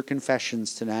for your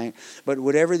confessions tonight, but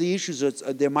whatever the issues,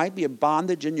 there might be a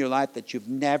bondage in your life that you've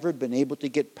never been able to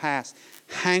get past.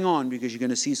 Hang on, because you're going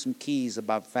to see some keys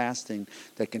about fasting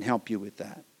that can help you with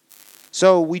that.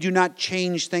 So we do not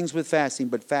change things with fasting,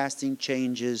 but fasting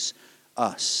changes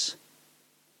us.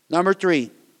 Number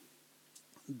 3,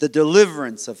 the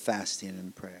deliverance of fasting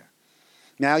and prayer.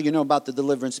 Now you know about the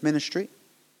deliverance ministry.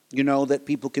 You know that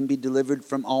people can be delivered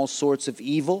from all sorts of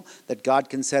evil, that God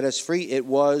can set us free. It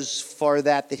was for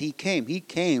that He came. He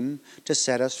came to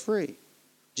set us free.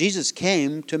 Jesus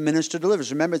came to minister deliverance.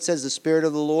 Remember, it says the Spirit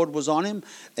of the Lord was on Him,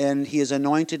 and He has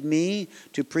anointed me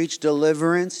to preach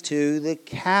deliverance to the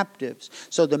captives.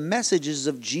 So the messages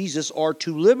of Jesus are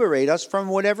to liberate us from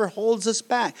whatever holds us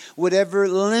back, whatever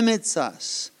limits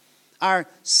us. Our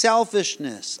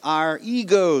selfishness, our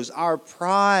egos, our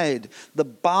pride, the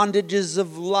bondages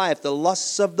of life, the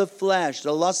lusts of the flesh,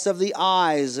 the lusts of the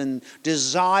eyes, and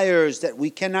desires that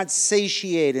we cannot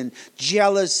satiate, and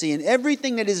jealousy, and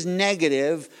everything that is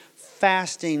negative.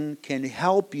 Fasting can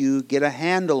help you get a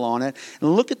handle on it.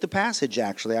 And look at the passage,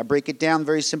 actually. I break it down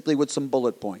very simply with some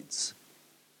bullet points.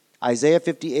 Isaiah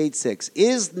 58:6.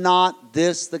 Is not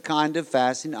this the kind of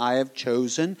fasting I have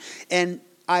chosen? And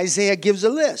Isaiah gives a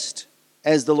list,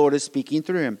 as the Lord is speaking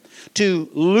through him, to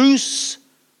loose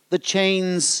the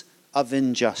chains of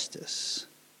injustice.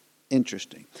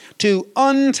 Interesting. To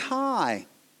untie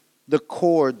the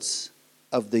cords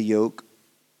of the yoke.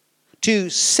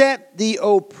 To set the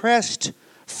oppressed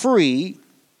free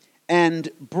and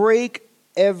break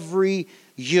every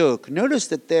yoke. Notice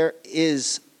that there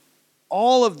is,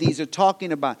 all of these are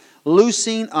talking about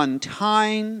loosing,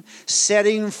 untying,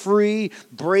 setting free,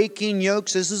 breaking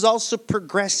yokes. This is also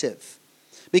progressive.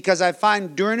 Because I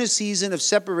find during a season of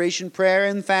separation, prayer,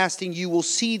 and fasting, you will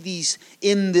see these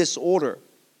in this order.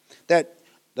 That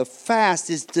the fast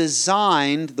is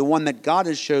designed, the one that God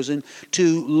has chosen,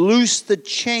 to loose the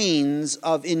chains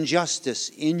of injustice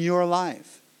in your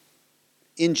life.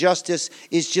 Injustice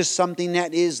is just something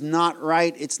that is not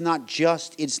right. It's not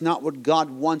just. It's not what God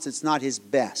wants. It's not His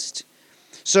best.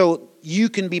 So you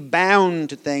can be bound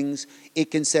to things. It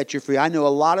can set you free. I know a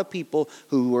lot of people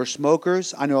who were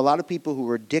smokers. I know a lot of people who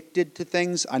were addicted to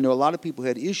things. I know a lot of people who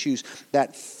had issues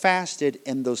that fasted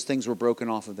and those things were broken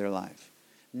off of their life.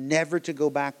 Never to go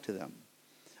back to them.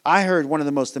 I heard one of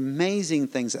the most amazing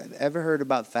things I've ever heard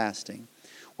about fasting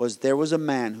was there was a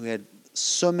man who had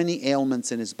so many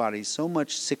ailments in his body, so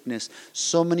much sickness,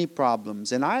 so many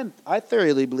problems. And I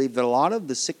thoroughly believe that a lot of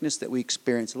the sickness that we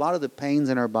experience, a lot of the pains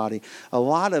in our body, a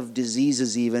lot of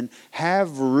diseases even,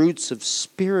 have roots of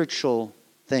spiritual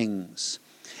things.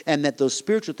 And that those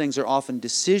spiritual things are often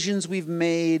decisions we've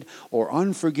made or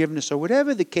unforgiveness or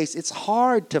whatever the case. It's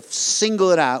hard to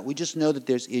single it out. We just know that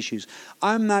there's issues.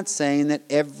 I'm not saying that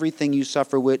everything you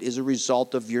suffer with is a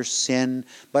result of your sin,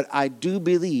 but I do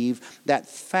believe that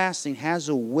fasting has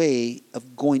a way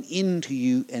of going into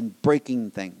you and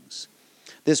breaking things.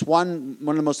 This one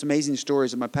of the most amazing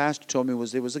stories that my pastor told me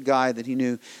was there was a guy that he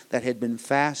knew that had been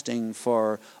fasting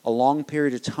for a long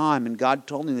period of time, and God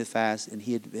told him to fast, and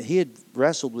he had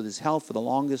wrestled with his health for the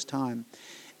longest time.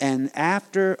 And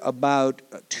after about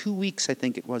 2 weeks, I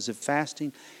think it was, of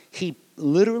fasting, he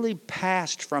literally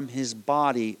passed from his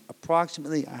body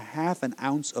approximately a half an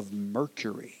ounce of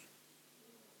mercury.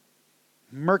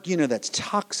 Mercury, that's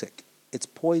toxic. It's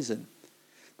poison.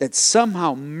 That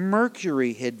somehow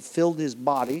mercury had filled his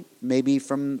body, maybe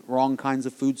from wrong kinds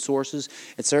of food sources.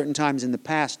 At certain times in the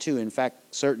past, too. In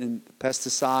fact, certain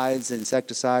pesticides,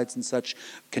 insecticides, and such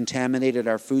contaminated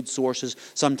our food sources.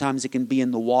 Sometimes it can be in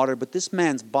the water. But this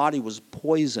man's body was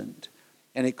poisoned,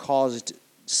 and it caused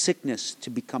sickness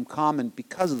to become common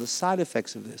because of the side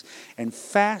effects of this. And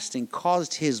fasting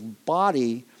caused his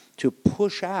body to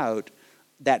push out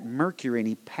that mercury, and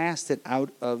he passed it out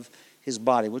of his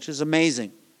body, which is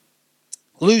amazing.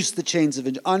 Loose the chains of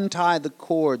it, untie the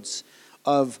cords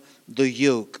of the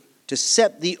yoke, to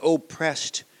set the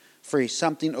oppressed free,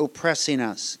 something oppressing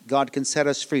us. God can set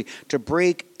us free, to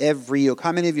break every yoke.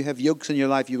 How many of you have yokes in your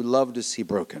life you would love to see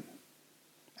broken?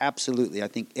 Absolutely. I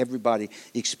think everybody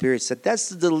experienced that. That's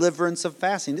the deliverance of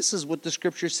fasting. This is what the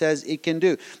scripture says it can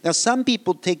do. Now, some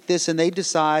people take this and they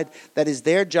decide that is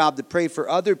their job to pray for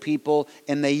other people,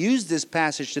 and they use this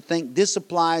passage to think this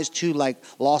applies to like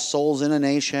lost souls in a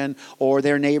nation or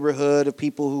their neighborhood of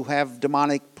people who have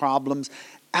demonic problems.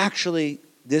 Actually,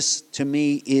 this to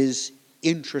me is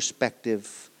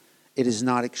introspective. It is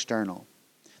not external.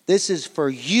 This is for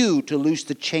you to loose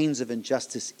the chains of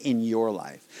injustice in your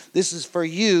life. This is for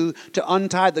you to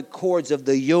untie the cords of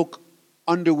the yoke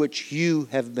under which you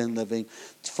have been living.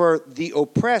 For the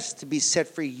oppressed to be set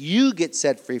free. You get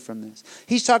set free from this.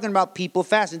 He's talking about people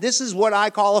fasting. This is what I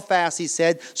call a fast, he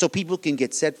said, so people can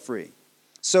get set free.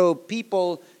 So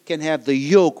people can have the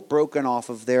yoke broken off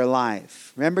of their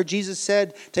life. Remember Jesus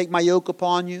said, take my yoke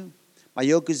upon you. My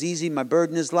yoke is easy, my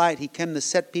burden is light. He came to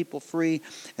set people free.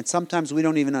 And sometimes we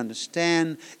don't even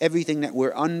understand everything that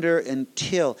we're under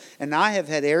until. And I have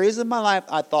had areas of my life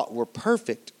I thought were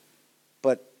perfect.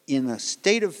 But in a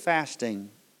state of fasting,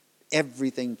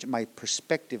 everything, my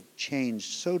perspective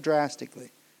changed so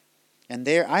drastically. And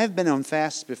there, I have been on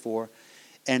fasts before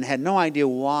and had no idea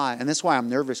why. And that's why I'm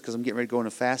nervous, because I'm getting ready to go on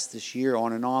a fast this year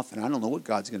on and off. And I don't know what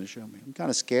God's going to show me. I'm kind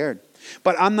of scared.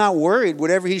 But I'm not worried.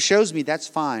 Whatever he shows me, that's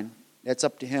fine. That's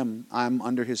up to him. I'm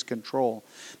under his control.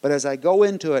 But as I go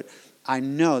into it, I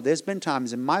know there's been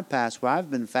times in my past where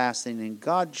I've been fasting and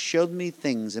God showed me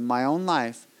things in my own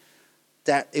life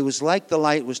that it was like the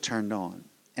light was turned on.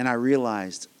 And I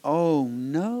realized, oh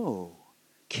no,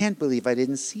 can't believe I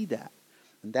didn't see that.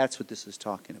 And that's what this is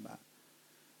talking about.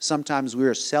 Sometimes we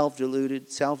are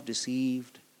self-deluded,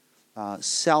 self-deceived,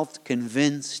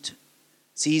 self-convinced.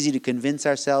 It's easy to convince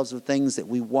ourselves of things that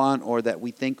we want or that we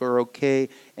think are okay.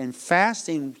 And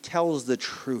fasting tells the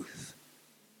truth.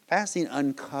 Fasting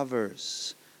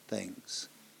uncovers things.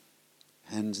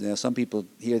 And some people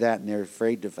hear that and they're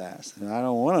afraid to fast. And I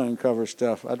don't want to uncover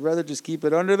stuff. I'd rather just keep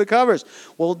it under the covers.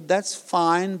 Well, that's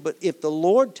fine. But if the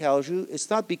Lord tells you,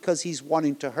 it's not because he's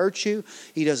wanting to hurt you.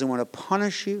 He doesn't want to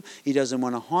punish you. He doesn't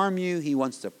want to harm you. He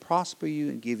wants to prosper you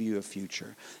and give you a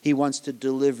future. He wants to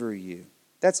deliver you.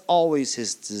 That's always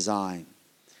his design.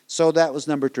 So that was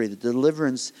number 3, the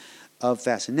deliverance of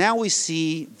fasting. Now we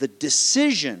see the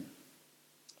decision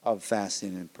of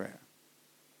fasting and prayer.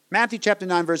 Matthew chapter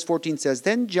 9 verse 14 says,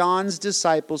 Then John's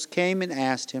disciples came and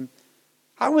asked him,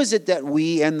 How is it that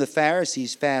we and the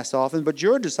Pharisees fast often, but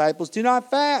your disciples do not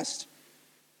fast?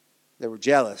 They were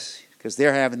jealous because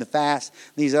they're having the fast.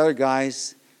 These other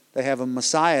guys, they have a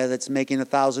Messiah that's making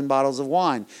 1,000 bottles of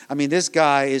wine. I mean, this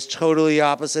guy is totally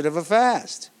opposite of a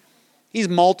fast. He's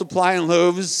multiplying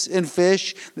loaves and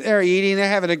fish. They're eating. They're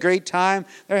having a great time.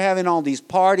 They're having all these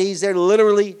parties. They're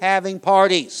literally having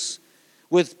parties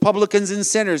with publicans and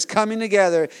sinners coming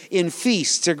together in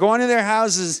feasts. They're going to their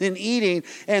houses and eating.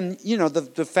 And,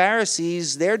 the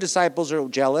Pharisees, their disciples are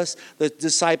jealous. The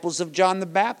disciples of John the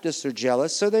Baptist are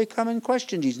jealous. So they come and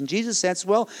question Jesus. And Jesus says,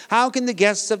 well, how can the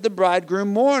guests of the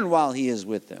bridegroom mourn while he is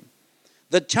with them?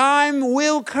 The time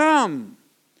will come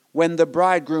when the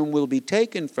bridegroom will be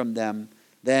taken from them.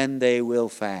 Then they will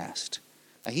fast.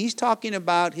 Now, he's talking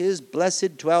about his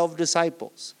blessed 12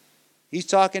 disciples. He's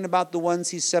talking about the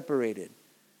ones he separated.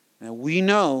 Now we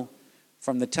know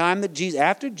from the time that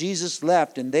after Jesus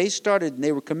left and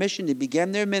they were commissioned to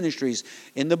begin their ministries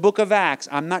in the book of Acts.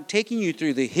 I'm not taking you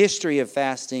through the history of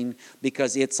fasting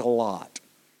because it's a lot.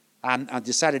 I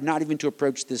decided not even to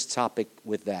approach this topic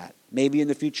with that. Maybe in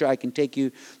the future I can take you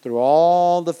through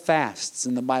all the fasts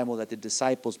in the Bible that the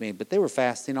disciples made, but they were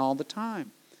fasting all the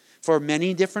time. For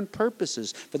many different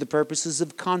purposes, for the purposes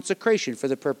of consecration, for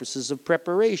the purposes of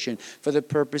preparation, for the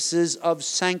purposes of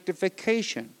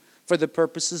sanctification, for the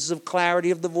purposes of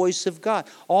clarity of the voice of God.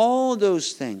 All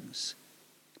those things.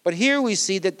 But here we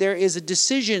see that there is a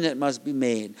decision that must be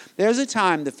made. There's a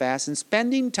time to fast, and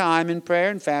spending time in prayer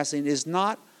and fasting is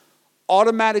not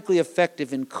automatically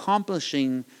effective in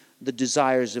accomplishing the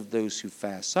desires of those who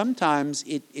fast. Sometimes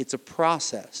it's a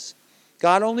process.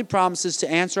 God only promises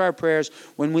to answer our prayers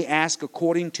when we ask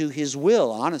according to his will,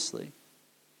 honestly.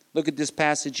 Look at this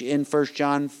passage in 1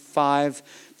 John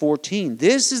 5:14.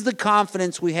 This is the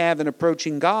confidence we have in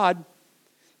approaching God,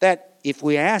 that if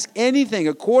we ask anything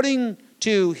according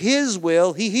to his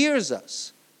will, he hears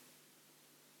us.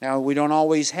 Now, we don't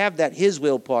always have that his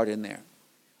will part in there.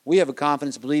 We have a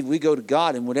confidence to believe we go to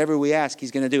God and whatever we ask,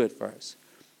 he's going to do it for us.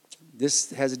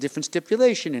 This has a different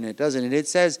stipulation in it, doesn't it? It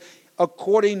says,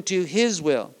 according to his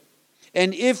will.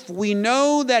 And if we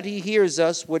know that he hears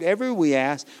us, whatever we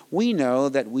ask, we know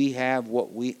that we have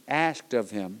what we asked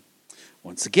of him.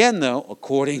 Once again, though,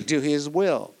 according to his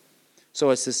will. So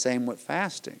it's the same with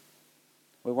fasting.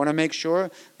 We want to make sure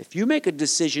if you make a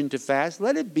decision to fast,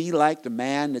 let it be like the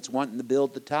man that's wanting to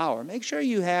build the tower. Make sure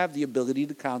you have the ability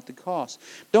to count the cost.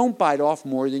 Don't bite off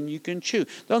more than you can chew.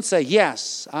 Don't say,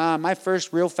 yes, my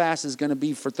first real fast is going to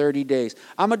be for 30 days.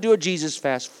 I'm going to do a Jesus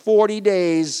fast, 40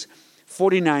 days,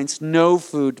 40 nights, no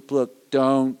food. Look,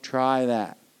 don't try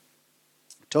that.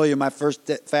 I told you my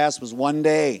first fast was one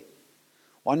day,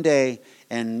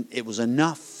 and it was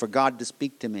enough for God to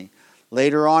speak to me.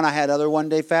 Later on, I had other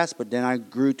one-day fasts, but then I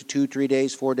grew to 2, 3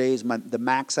 days, 4 days. The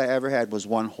max I ever had was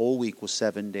one whole week, was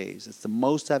 7 days. It's the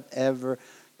most I've ever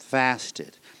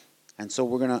fasted. And so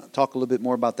we're going to talk a little bit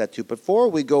more about that too. Before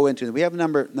we go into it, we have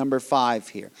number 5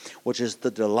 here, which is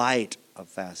the delight of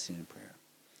fasting and prayer.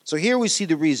 So here we see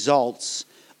the results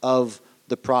of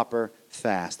the proper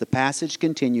fast. The passage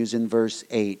continues in verse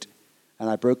 8. And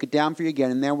I broke it down for you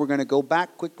again. And then we're going to go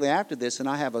back quickly after this. And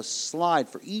I have a slide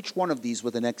for each one of these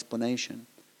with an explanation.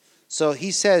 So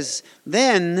he says,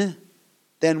 then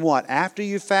what? After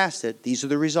you fasted, these are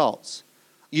the results.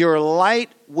 Your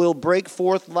light will break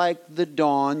forth like the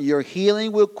dawn. Your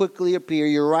healing will quickly appear.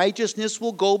 Your righteousness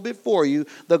will go before you.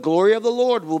 The glory of the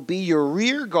Lord will be your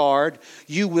rear guard.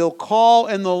 You will call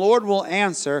and the Lord will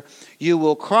answer. You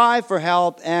will cry for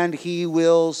help and he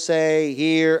will say,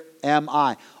 here am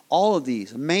I. All of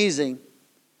these, amazing.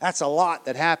 That's a lot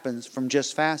that happens from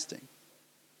just fasting.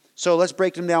 So let's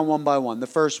break them down one by one. The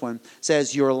first one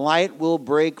says, your light will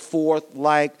break forth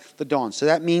like the dawn. So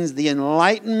that means the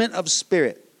enlightenment of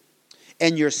spirit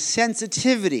and your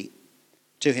sensitivity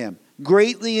to him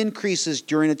greatly increases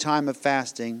during a time of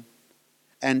fasting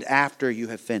and after you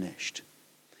have finished.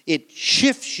 It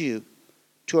shifts you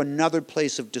to another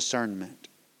place of discernment.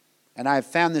 And I have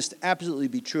found this to absolutely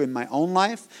be true in my own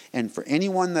life and for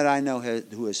anyone that I know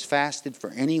who has fasted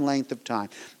for any length of time.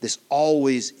 This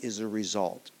always is a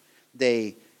result.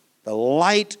 The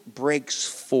light breaks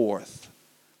forth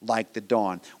like the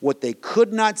dawn. What they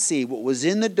could not see, what was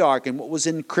in the dark and what was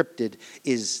encrypted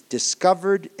is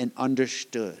discovered and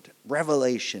understood.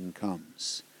 Revelation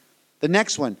comes. The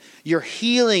next one, your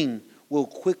healing will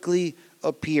quickly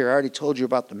appear. I already told you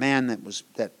about the man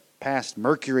that passed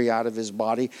mercury out of his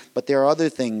body, but there are other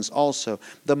things also.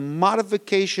 The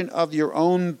modification of your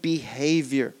own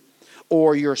behavior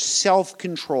or your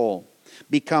self-control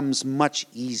becomes much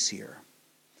easier.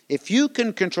 If you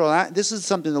can control that, this is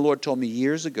something the Lord told me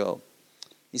years ago.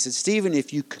 He said, Stephen,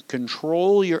 if you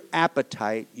control your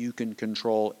appetite, you can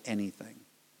control anything.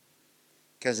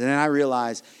 Because then I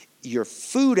realized your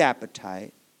food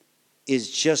appetite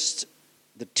is just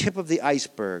the tip of the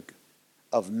iceberg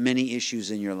of many issues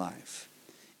in your life.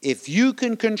 If you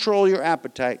can control your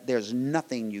appetite, there's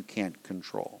nothing you can't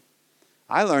control.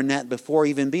 I learned that before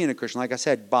even being a Christian, like I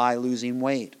said, by losing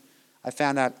weight. I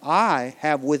found out I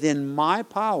have within my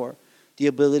power the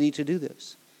ability to do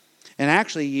this. And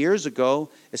actually years ago,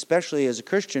 especially as a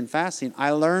Christian fasting,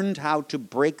 I learned how to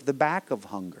break the back of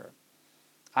hunger.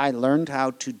 I learned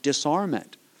how to disarm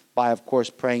it by, of course,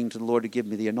 praying to the Lord to give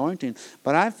me the anointing.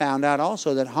 But I found out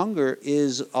also that hunger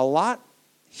is a lot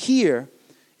here.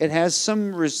 It has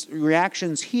some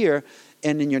reactions here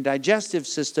and in your digestive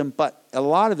system, but a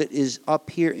lot of it is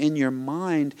up here in your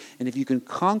mind. And if you can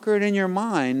conquer it in your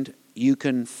mind, you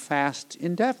can fast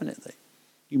indefinitely.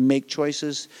 You make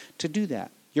choices to do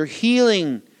that. Your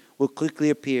healing will quickly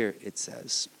appear, it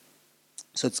says.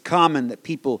 So it's common that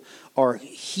people are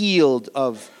healed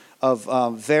of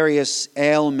various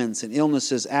ailments and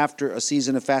illnesses after a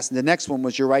season of fasting. The next one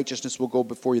was your righteousness will go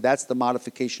before you. That's the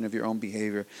modification of your own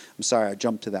behavior. I'm sorry, I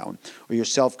jumped to that one. Or your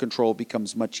self-control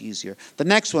becomes much easier. The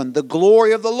next one, the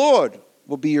glory of the Lord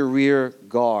will be your rear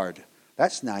guard.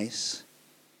 That's nice.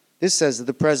 This says that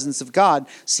the presence of God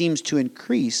seems to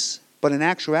increase, but in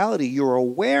actuality, your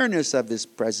awareness of His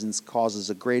presence causes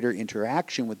a greater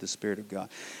interaction with the Spirit of God.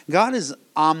 God is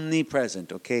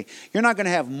omnipresent, okay? You're not going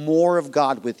to have more of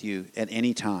God with you at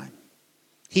any time.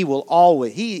 He will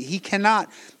always, He cannot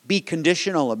be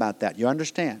conditional about that. You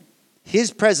understand?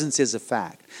 His presence is a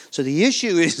fact. So the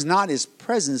issue is not His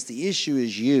presence. The issue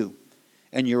is you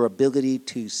and your ability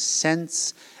to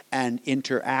sense and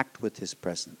interact with His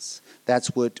presence.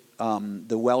 That's what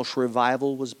the Welsh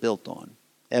revival was built on.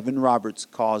 Evan Roberts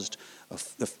caused a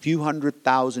few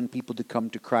 100,000 people to come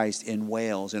to Christ in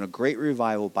Wales in a great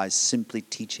revival by simply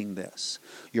teaching this.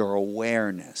 Your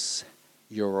awareness.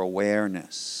 Your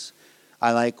awareness.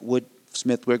 I like what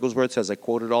Smith Wigglesworth says. I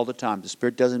quote it all the time. The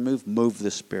Spirit doesn't move, move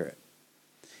the Spirit.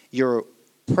 Your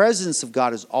presence of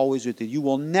God is always with you. You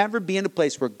will never be in a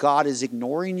place where God is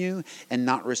ignoring you and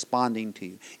not responding to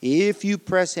you. If you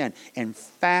press in, and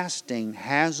fasting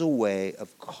has a way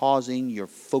of causing your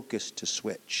focus to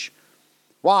switch.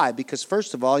 Why? Because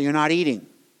first of all, you're not eating.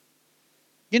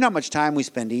 You know how much time we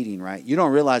spend eating, right? You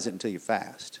don't realize it until you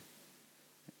fast.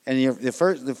 And the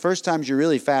first times you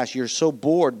really fast, you're so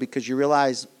bored because you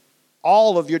realize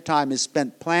all of your time is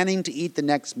spent planning to eat the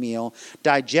next meal,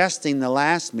 digesting the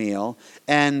last meal,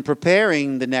 and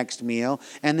preparing the next meal,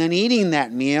 and then eating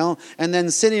that meal, and then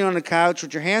sitting on the couch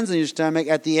with your hands on your stomach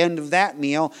at the end of that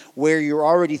meal where you're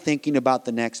already thinking about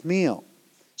the next meal.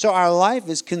 So our life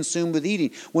is consumed with eating.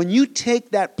 When you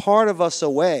take that part of us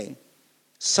away,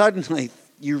 suddenly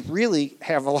you really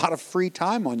have a lot of free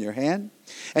time on your hand.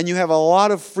 And you have a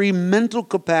lot of free mental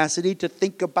capacity to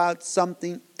think about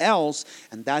something else.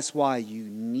 And that's why you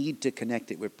need to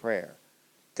connect it with prayer.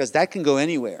 Because that can go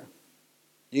anywhere.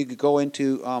 You could go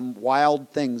into wild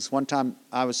things. One time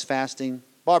I was fasting.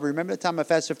 Barbara, remember the time I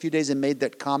fasted for a few days and made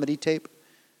that comedy tape?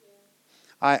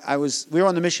 We were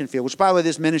on the mission field, which, by the way,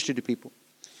 this ministered to people.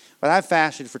 But I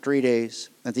fasted for 3 days.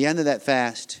 At the end of that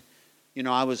fast, it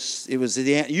was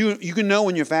the end. You can know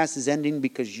when your fast is ending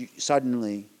because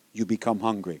suddenly you become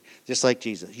hungry, just like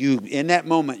Jesus. In that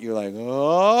moment, you're like,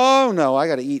 oh no, I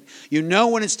got to eat. You know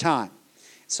when it's time.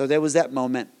 So there was that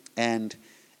moment. And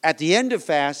at the end of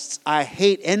fasts, I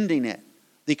hate ending it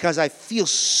because I feel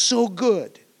so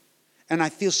good and I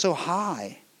feel so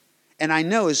high. And I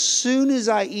know as soon as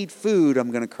I eat food, I'm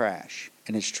going to crash.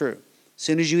 And it's true. As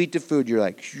soon as you eat the food, you're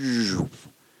like,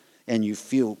 and you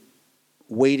feel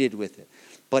weighted with it.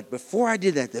 But before I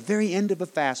did that, at the very end of a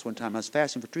fast one time, I was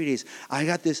fasting for 3 days, I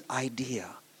got this idea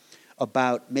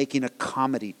about making a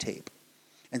comedy tape.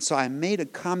 And so I made a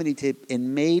comedy tape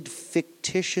and made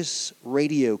fictitious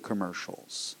radio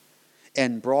commercials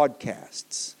and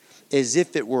broadcasts as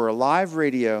if it were a live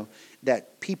radio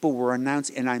that people were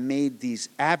announcing. And I made these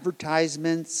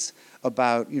advertisements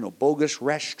about, bogus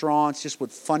restaurants, just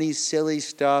with funny, silly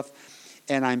stuff.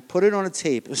 And I put it on a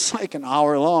tape. It was like an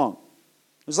hour long.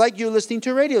 It was like you're listening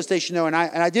to a radio station, though, and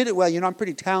I did it well. I'm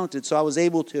pretty talented, so I was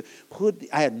able to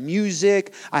I had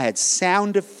music, I had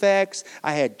sound effects,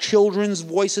 I had children's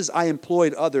voices. I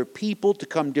employed other people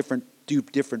to do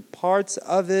different parts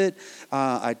of it.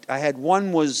 I had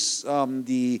one was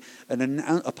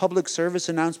a public service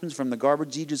announcement from the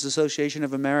Garbage Eaters Association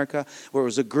of America, where it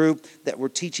was a group that were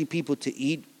teaching people to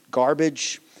eat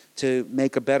garbage to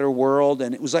make a better world.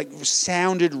 And it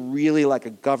sounded really like a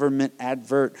government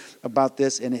advert about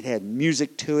this. And it had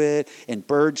music to it and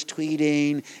birds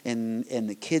tweeting and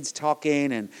the kids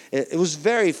talking. And it was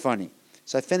very funny.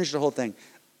 So I finished the whole thing.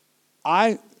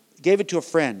 I gave it to a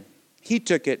friend. He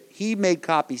took it. He made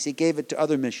copies. He gave it to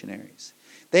other missionaries.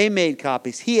 They made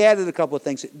copies. He added a couple of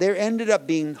things. There ended up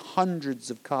being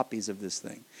hundreds of copies of this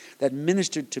thing that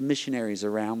ministered to missionaries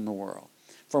around the world.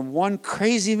 From one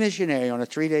crazy missionary on a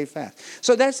 3-day fast.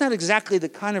 So that's not exactly the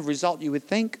kind of result you would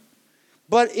think,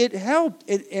 but it helped.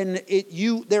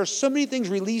 There are so many things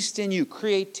released in you,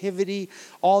 creativity,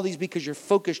 all these, because your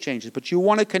focus changes. But you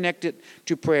want to connect it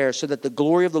to prayer so that the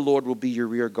glory of the Lord will be your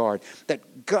rear guard.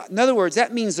 In other words,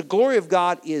 that means the glory of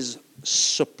God is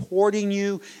supporting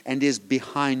you and is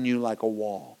behind you like a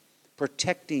wall,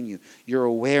 protecting you, your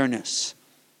awareness.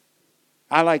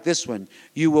 I like this one.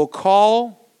 You will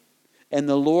call and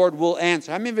the Lord will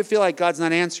answer. How many of you feel like God's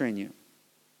not answering you?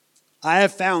 I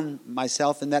have found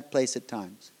myself in that place at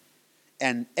times.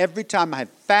 And every time I've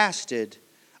fasted,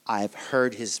 I've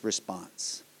heard his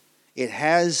response. It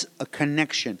has a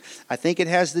connection. I think it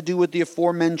has to do with the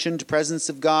aforementioned presence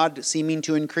of God seeming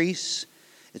to increase.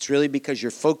 It's really because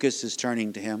your focus is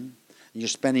turning to him. And you're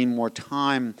spending more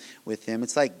time with him.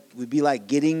 It would be like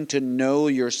getting to know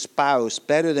your spouse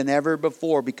better than ever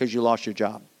before because you lost your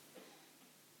job.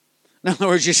 In other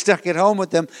words, you're stuck at home with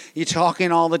them. You're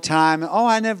talking all the time. Oh,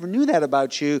 I never knew that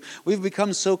about you. We've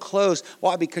become so close.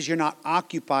 Why? Because you're not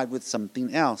occupied with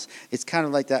something else. It's kind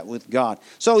of like that with God.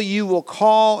 So you will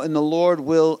call and the Lord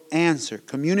will answer.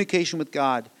 Communication with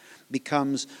God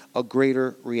becomes a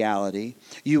greater reality.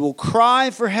 You will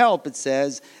cry for help, it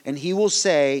says, and he will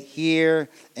say, here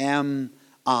am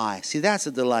I. See, that's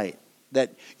a delight.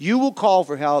 That you will call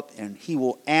for help and he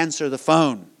will answer the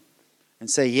phone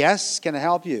and say, yes, can I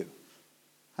help you?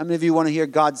 How many of you want to hear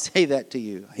God say that to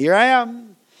you? Here I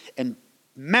am. And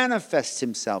manifest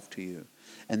himself to you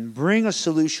and bring a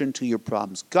solution to your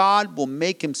problems. God will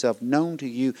make himself known to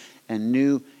you in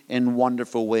new and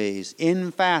wonderful ways.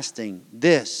 In fasting,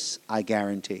 this I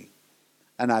guarantee.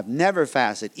 And I've never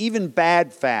fasted. Even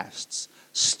bad fasts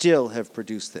still have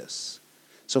produced this.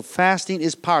 So fasting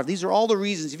is powerful. These are all the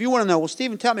reasons. If you want to know, well,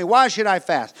 Stephen, tell me, why should I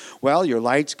fast? Well, your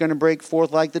light's going to break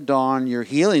forth like the dawn. Your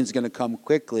healing's going to come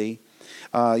quickly.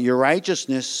 Your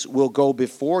righteousness will go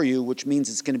before you, which means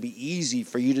it's going to be easy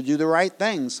for you to do the right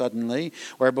thing suddenly.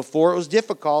 Where before it was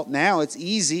difficult, now it's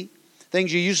easy.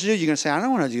 Things you used to do, you're going to say, I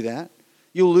don't want to do that.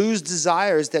 You'll lose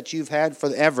desires that you've had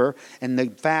forever, and the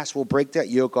fast will break that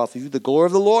yoke off of you. The glory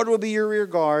of the Lord will be your rear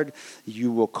guard.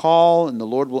 You will call, and the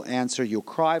Lord will answer. You'll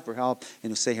cry for help, and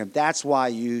He'll say to Him, that's why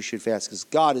you should fast, because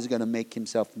God is going to make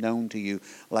Himself known to you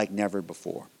like never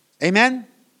before. Amen?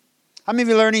 How many of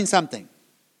you are learning something?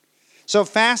 So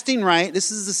fasting right,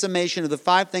 this is the summation of the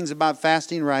 5 things about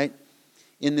fasting right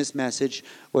in this message,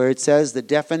 where it says the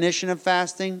definition of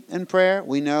fasting and prayer.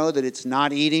 We know that it's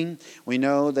not eating. We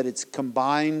know that it's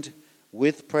combined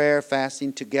with prayer,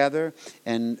 fasting together.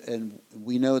 And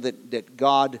we know that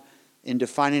God, in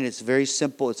defining it, it's very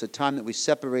simple. It's a time that we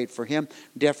separate for Him.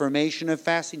 Definition of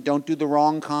fasting, don't do the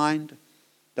wrong kind.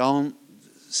 Don't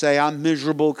say, I'm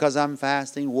miserable because I'm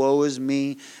fasting. Woe is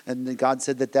me. And then God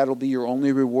said that that'll be your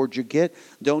only reward you get.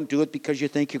 Don't do it because you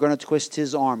think you're going to twist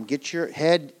His arm. Get your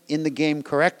head in the game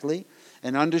correctly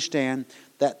and understand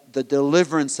that the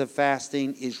deliverance of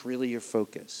fasting is really your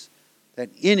focus. That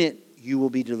in it, you will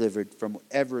be delivered from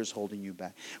whatever is holding you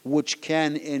back, which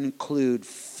can include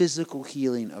physical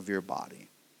healing of your body.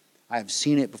 I have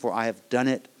seen it before. I have done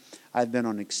it. I've been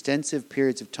on extensive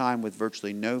periods of time with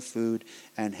virtually no food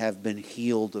and have been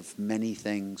healed of many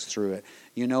things through it.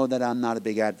 You know that I'm not a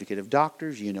big advocate of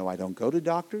doctors. You know I don't go to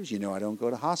doctors. You know I don't go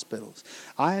to hospitals.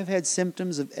 I have had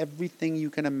symptoms of everything you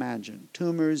can imagine.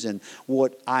 Tumors and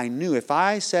what I knew. If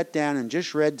I sat down and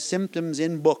just read symptoms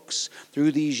in books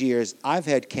through these years, I've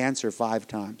had cancer 5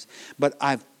 times. But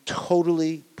I've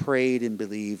totally prayed and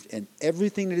believed, and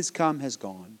everything that has come has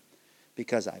gone.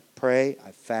 Because I pray,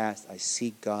 I fast, I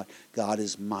seek God. God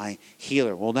is my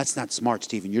healer. Well, that's not smart,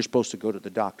 Stephen. You're supposed to go to the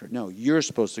doctor. No, you're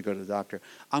supposed to go to the doctor.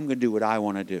 I'm going to do what I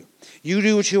want to do. You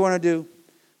do what you want to do,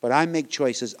 but I make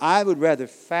choices. I would rather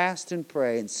fast and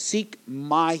pray and seek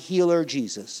my healer,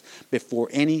 Jesus, before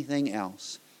anything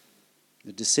else.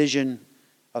 The decision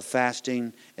of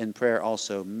fasting and prayer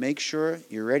also. Make sure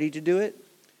you're ready to do it.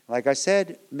 Like I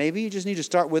said, maybe you just need to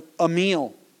start with a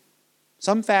meal.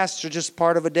 Some fasts are just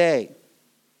part of a day.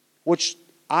 Which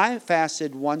I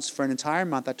fasted once for an entire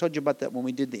month. I told you about that when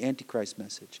we did the Antichrist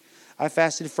message. I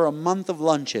fasted for a month of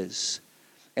lunches.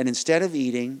 And instead of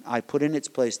eating, I put in its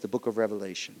place the book of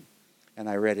Revelation. And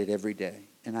I read it every day.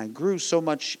 And I grew so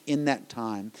much in that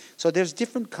time. So there's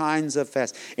different kinds of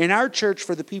fast. In our church,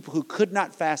 for the people who could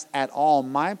not fast at all,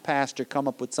 my pastor come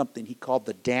up with something he called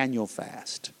the Daniel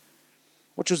fast.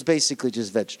 Which was basically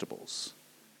just vegetables.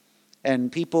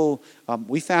 And people,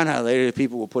 we found out later that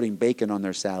people were putting bacon on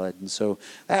their salad. And so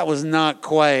that was not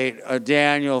quite a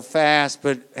Daniel fast,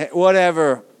 but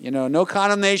whatever. You know, no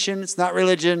condemnation. It's not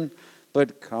religion,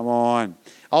 but come on.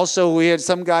 Also, we had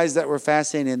some guys that were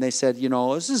fasting, and they said, you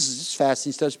know, this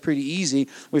fasting stuff's pretty easy.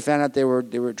 We found out they were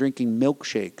drinking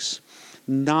milkshakes.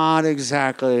 Not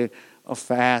exactly a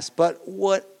fast, but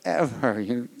whatever.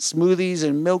 You know, smoothies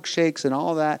and milkshakes and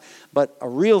all that. But a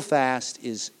real fast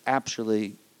is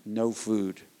actually no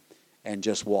food and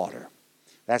just water.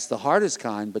 That's the hardest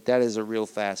kind, but that is a real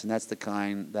fast, and that's the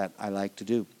kind that I like to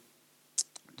do.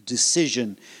 The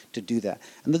decision to do that.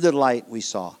 And the delight we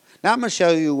saw. Now I'm going to show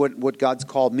you what God's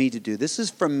called me to do. This is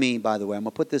from me, by the way. I'm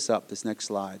going to put this up, this next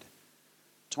slide.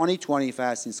 2020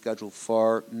 fasting schedule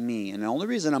for me. And the only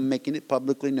reason I'm making it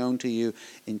publicly known to you,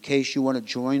 in case you want to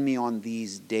join me on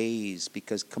these days,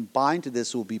 because combined to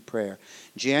this will be prayer.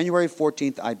 January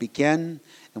 14th, I begin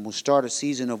and we'll start a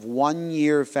season of 1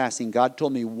 year of fasting. God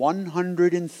told me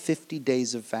 150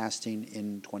 days of fasting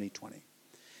in 2020.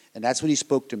 And that's what He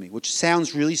spoke to me, which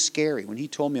sounds really scary. When He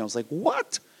told me, I was like,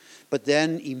 what? But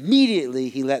then immediately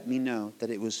He let me know that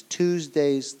it was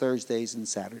Tuesdays, Thursdays, and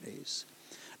Saturdays.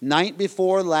 Night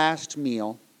before last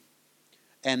meal,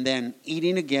 and then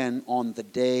eating again on the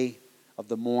day of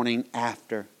the morning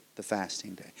after the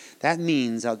fasting day. That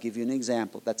means, I'll give you an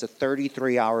example, that's a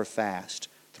 33-hour fast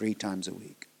 3 times a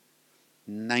week.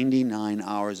 99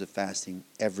 hours of fasting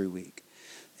every week.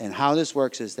 And how this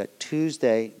works is that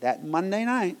Tuesday, that Monday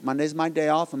night, Monday's my day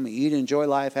off, I'm going to eat, enjoy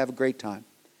life, have a great time.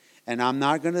 And I'm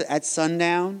not going to, at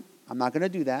sundown, I'm not going to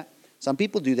do that. Some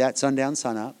people do that, sundown,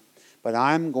 sunup. But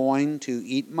I'm going to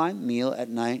eat my meal at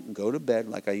night and go to bed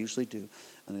like I usually do.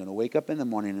 I'm going to wake up in the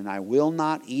morning and I will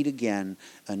not eat again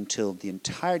until the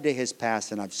entire day has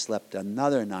passed and I've slept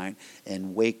another night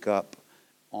and wake up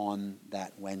on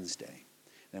that Wednesday.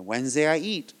 And Wednesday I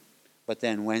eat, but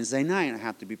then Wednesday night I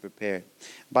have to be prepared.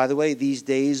 By the way, these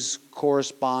days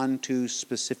correspond to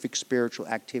specific spiritual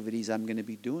activities I'm going to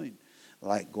be doing,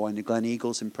 like going to Glen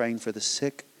Eagles and praying for the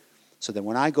sick. So that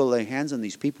when I go lay hands on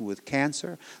these people with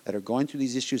cancer that are going through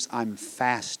these issues, I'm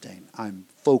fasting, I'm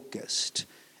focused,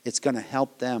 It's going to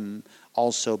help them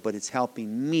also, but it's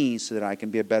helping me so that I can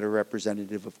be a better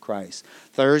representative of Christ.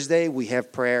 Thursday, we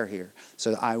have prayer here.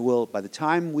 So I will, by the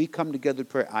time we come together to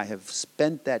pray, I have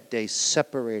spent that day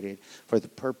separated for the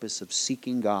purpose of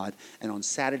seeking God. And on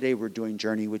Saturday, we're doing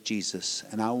Journey with Jesus.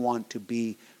 And I want to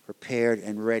be prepared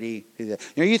and ready to do that.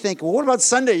 You think, well, what about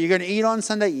Sunday? You're going to eat on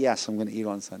Sunday? Yes, I'm going to eat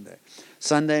on Sunday.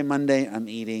 Sunday, Monday, I'm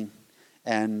eating.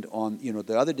 And on,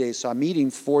 the other days, so I'm eating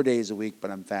 4 days a week,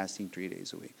 but I'm fasting 3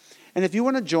 days a week. And if you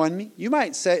want to join me, you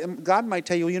might say, God might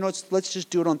tell you, let's just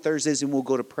do it on Thursdays and we'll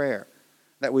go to prayer.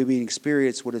 That way we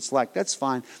experience what it's like. That's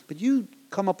fine. But you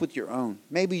come up with your own.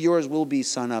 Maybe yours will be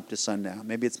sun up to sundown.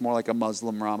 Maybe it's more like a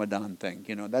Muslim Ramadan thing.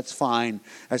 That's fine.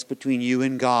 That's between you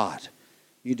and God.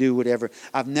 You do whatever.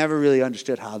 I've never really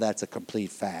understood how that's a complete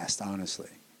fast,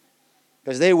 honestly.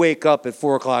 Because they wake up at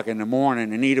 4 o'clock in the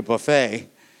morning and eat a buffet.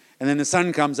 And then the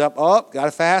sun comes up, got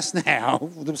to fast now,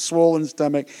 with a swollen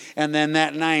stomach. And then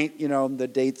that night, the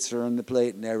dates are on the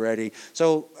plate and they're ready.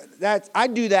 So I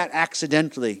do that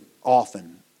accidentally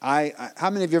often.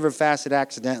 How many of you ever fasted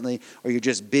accidentally, or you're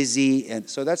just busy? And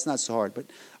so that's not so hard. But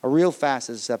a real fast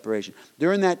is a separation.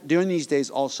 During these days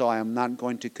also, I am not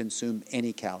going to consume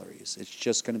any calories. It's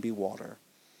just going to be water.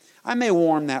 I may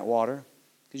warm that water,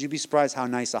 because you'd be surprised how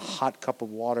nice a hot cup of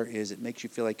water is. It makes you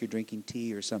feel like you're drinking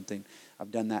tea or something.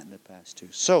 I've done that in the past too.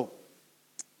 So,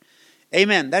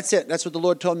 amen. That's it. That's what the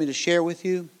Lord told me to share with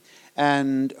you.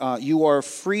 And you are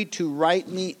free to write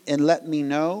me and let me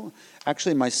know.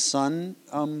 Actually, my son,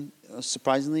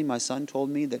 surprisingly, my son told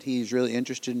me that he's really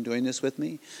interested in doing this with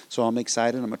me. So I'm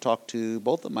excited. I'm going to talk to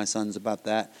both of my sons about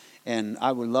that. And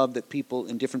I would love that people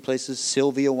in different places.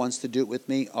 Sylvia wants to do it with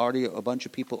me. Already a bunch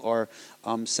of people are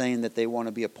saying that they want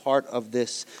to be a part of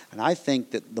this. And I think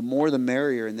that the more the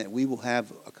merrier, and that we will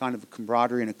have a kind of a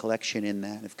camaraderie and a collection in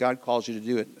that. If God calls you to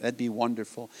do it, that'd be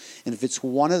wonderful. And if it's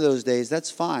one of those days, that's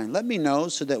fine. Let me know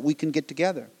so that we can get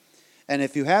together. And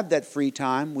if you have that free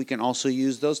time, we can also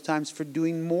use those times for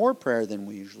doing more prayer than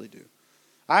we usually do.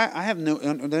 I have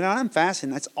when I'm fasting,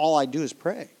 that's all I do is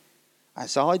pray.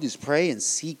 That's all I do is pray and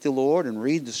seek the Lord and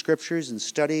read the scriptures and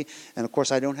study. And of course,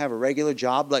 I don't have a regular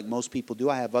job like most people do.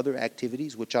 I have other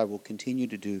activities, which I will continue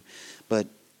to do. But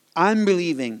I'm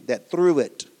believing that through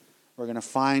it, we're going to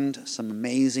find some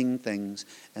amazing things,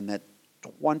 and that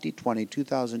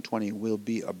 2020 will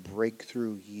be a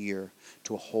breakthrough year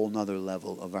to a whole nother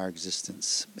level of our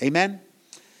existence. Amen?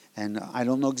 And I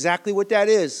don't know exactly what that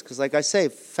is, because like I say,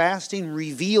 fasting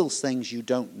reveals things you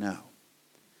don't know.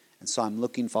 And so I'm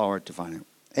looking forward to finding out.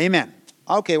 Amen.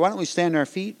 Okay, why don't we stand on our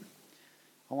feet?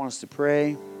 I want us to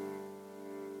pray.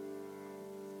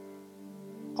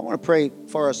 I want to pray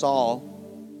for us all,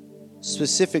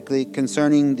 specifically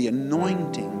concerning the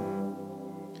anointing.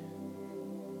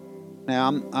 Now,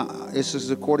 this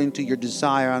is according to your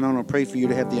desire. I don't want to pray for you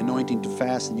to have the anointing to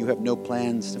fast and you have no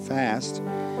plans to fast.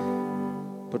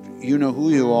 But you know who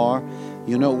you are.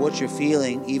 You know what you're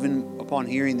feeling, even upon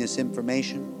hearing this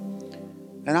information.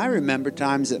 And I remember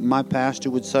times that my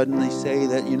pastor would suddenly say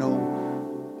that,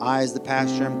 I as the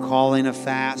pastor am calling a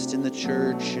fast in the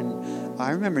church. And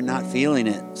I remember not feeling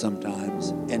it sometimes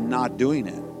and not doing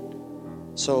it.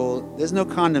 So there's no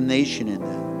condemnation in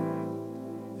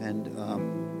that. And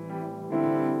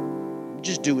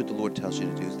just do what the Lord tells you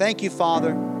to do. Thank you,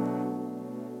 Father,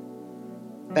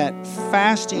 that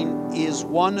fasting is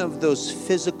one of those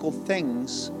physical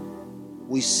things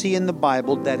we see in the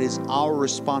Bible that is our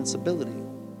responsibility.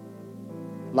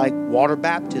 Like water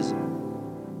baptism.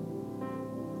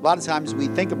 A lot of times we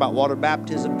think about water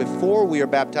baptism before we are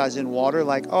baptized in water,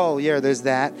 like, oh yeah, there's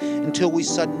that, until we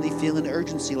suddenly feel an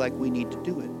urgency like we need to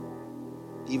do it.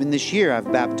 Even this year,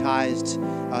 I've baptized,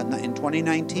 in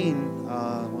 2019,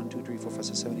 1, 2, 3, 4, 5,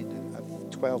 6, 7,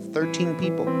 8, 12, 13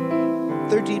 people.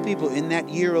 13 people in that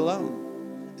year alone.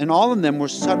 And all of them were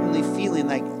suddenly feeling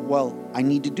like, well, I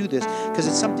need to do this because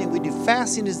it's something we do.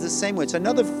 Fasting is the same way. It's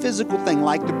another physical thing,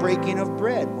 like the breaking of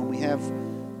bread when we have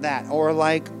that, or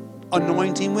like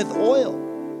anointing with oil.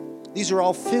 These are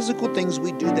all physical things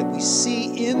we do that we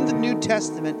see in the New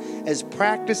Testament as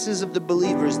practices of the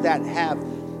believers that have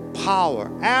power.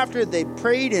 After they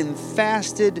prayed and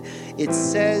fasted, it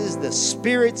says the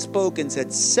Spirit spoke and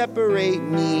said, separate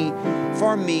me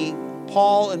from me,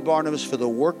 Paul and Barnabas, for the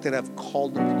work that I've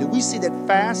called them to do. We see that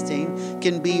fasting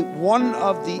can be one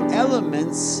of the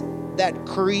elements that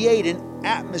create an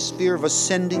atmosphere of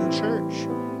ascending church.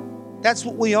 That's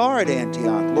what we are at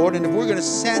Antioch, Lord. And if we're going to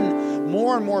send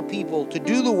more and more people to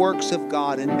do the works of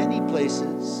God in many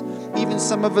places, even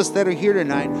some of us that are here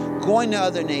tonight, going to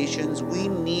other nations, we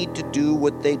need to do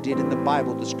what they did in the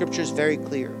Bible. The scripture is very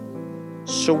clear.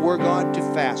 So we're going to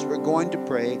fast. We're going to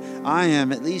pray. I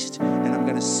am at least, and I'm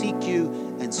going to seek you.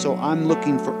 And so I'm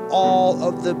looking for all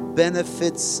of the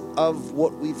benefits of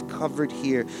what we've covered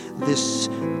here. This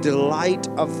delight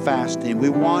of fasting. We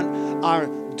want our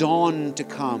dawn to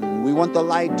come. We want the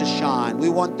light to shine. We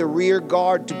want the rear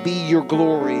guard to be your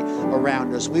glory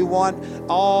around us. We want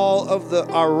all of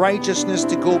our righteousness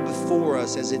to go before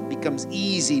us as it becomes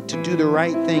easy to do the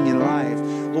right thing in life.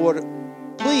 Lord,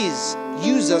 please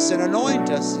use us and anoint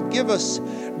us. Give us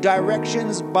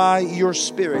directions by your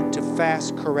Spirit to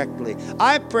fast correctly.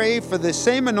 I pray for the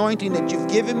same anointing that you've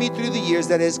given me through the years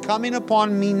that is coming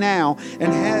upon me now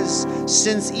and has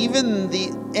since even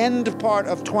the end part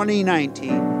of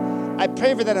 2019. I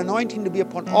pray for that anointing to be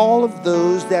upon all of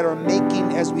those that are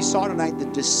making, as we saw tonight, the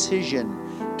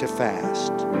decision to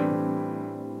fast.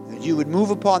 That you would move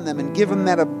upon them and give them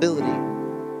that ability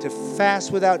to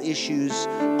fast without issues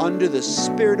under the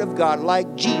Spirit of God,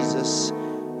 like Jesus,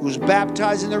 who was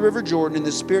baptized in the River Jordan, and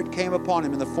the Spirit came upon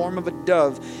him in the form of a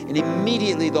dove, and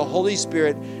immediately the Holy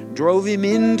Spirit drove him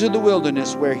into the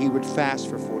wilderness where he would fast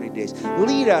for 40 days.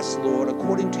 Lead us, Lord,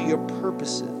 according to your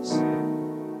purposes.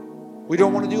 We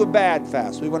don't want to do a bad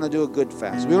fast. We want to do a good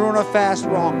fast. We don't want to fast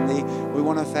wrongly. We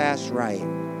want to fast right.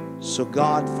 So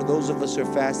God, for those of us who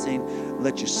are fasting,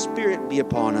 let your Spirit be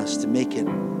upon us to make it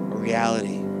a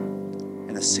reality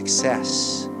and a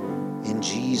success. In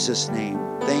Jesus' name.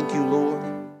 Thank you, Lord.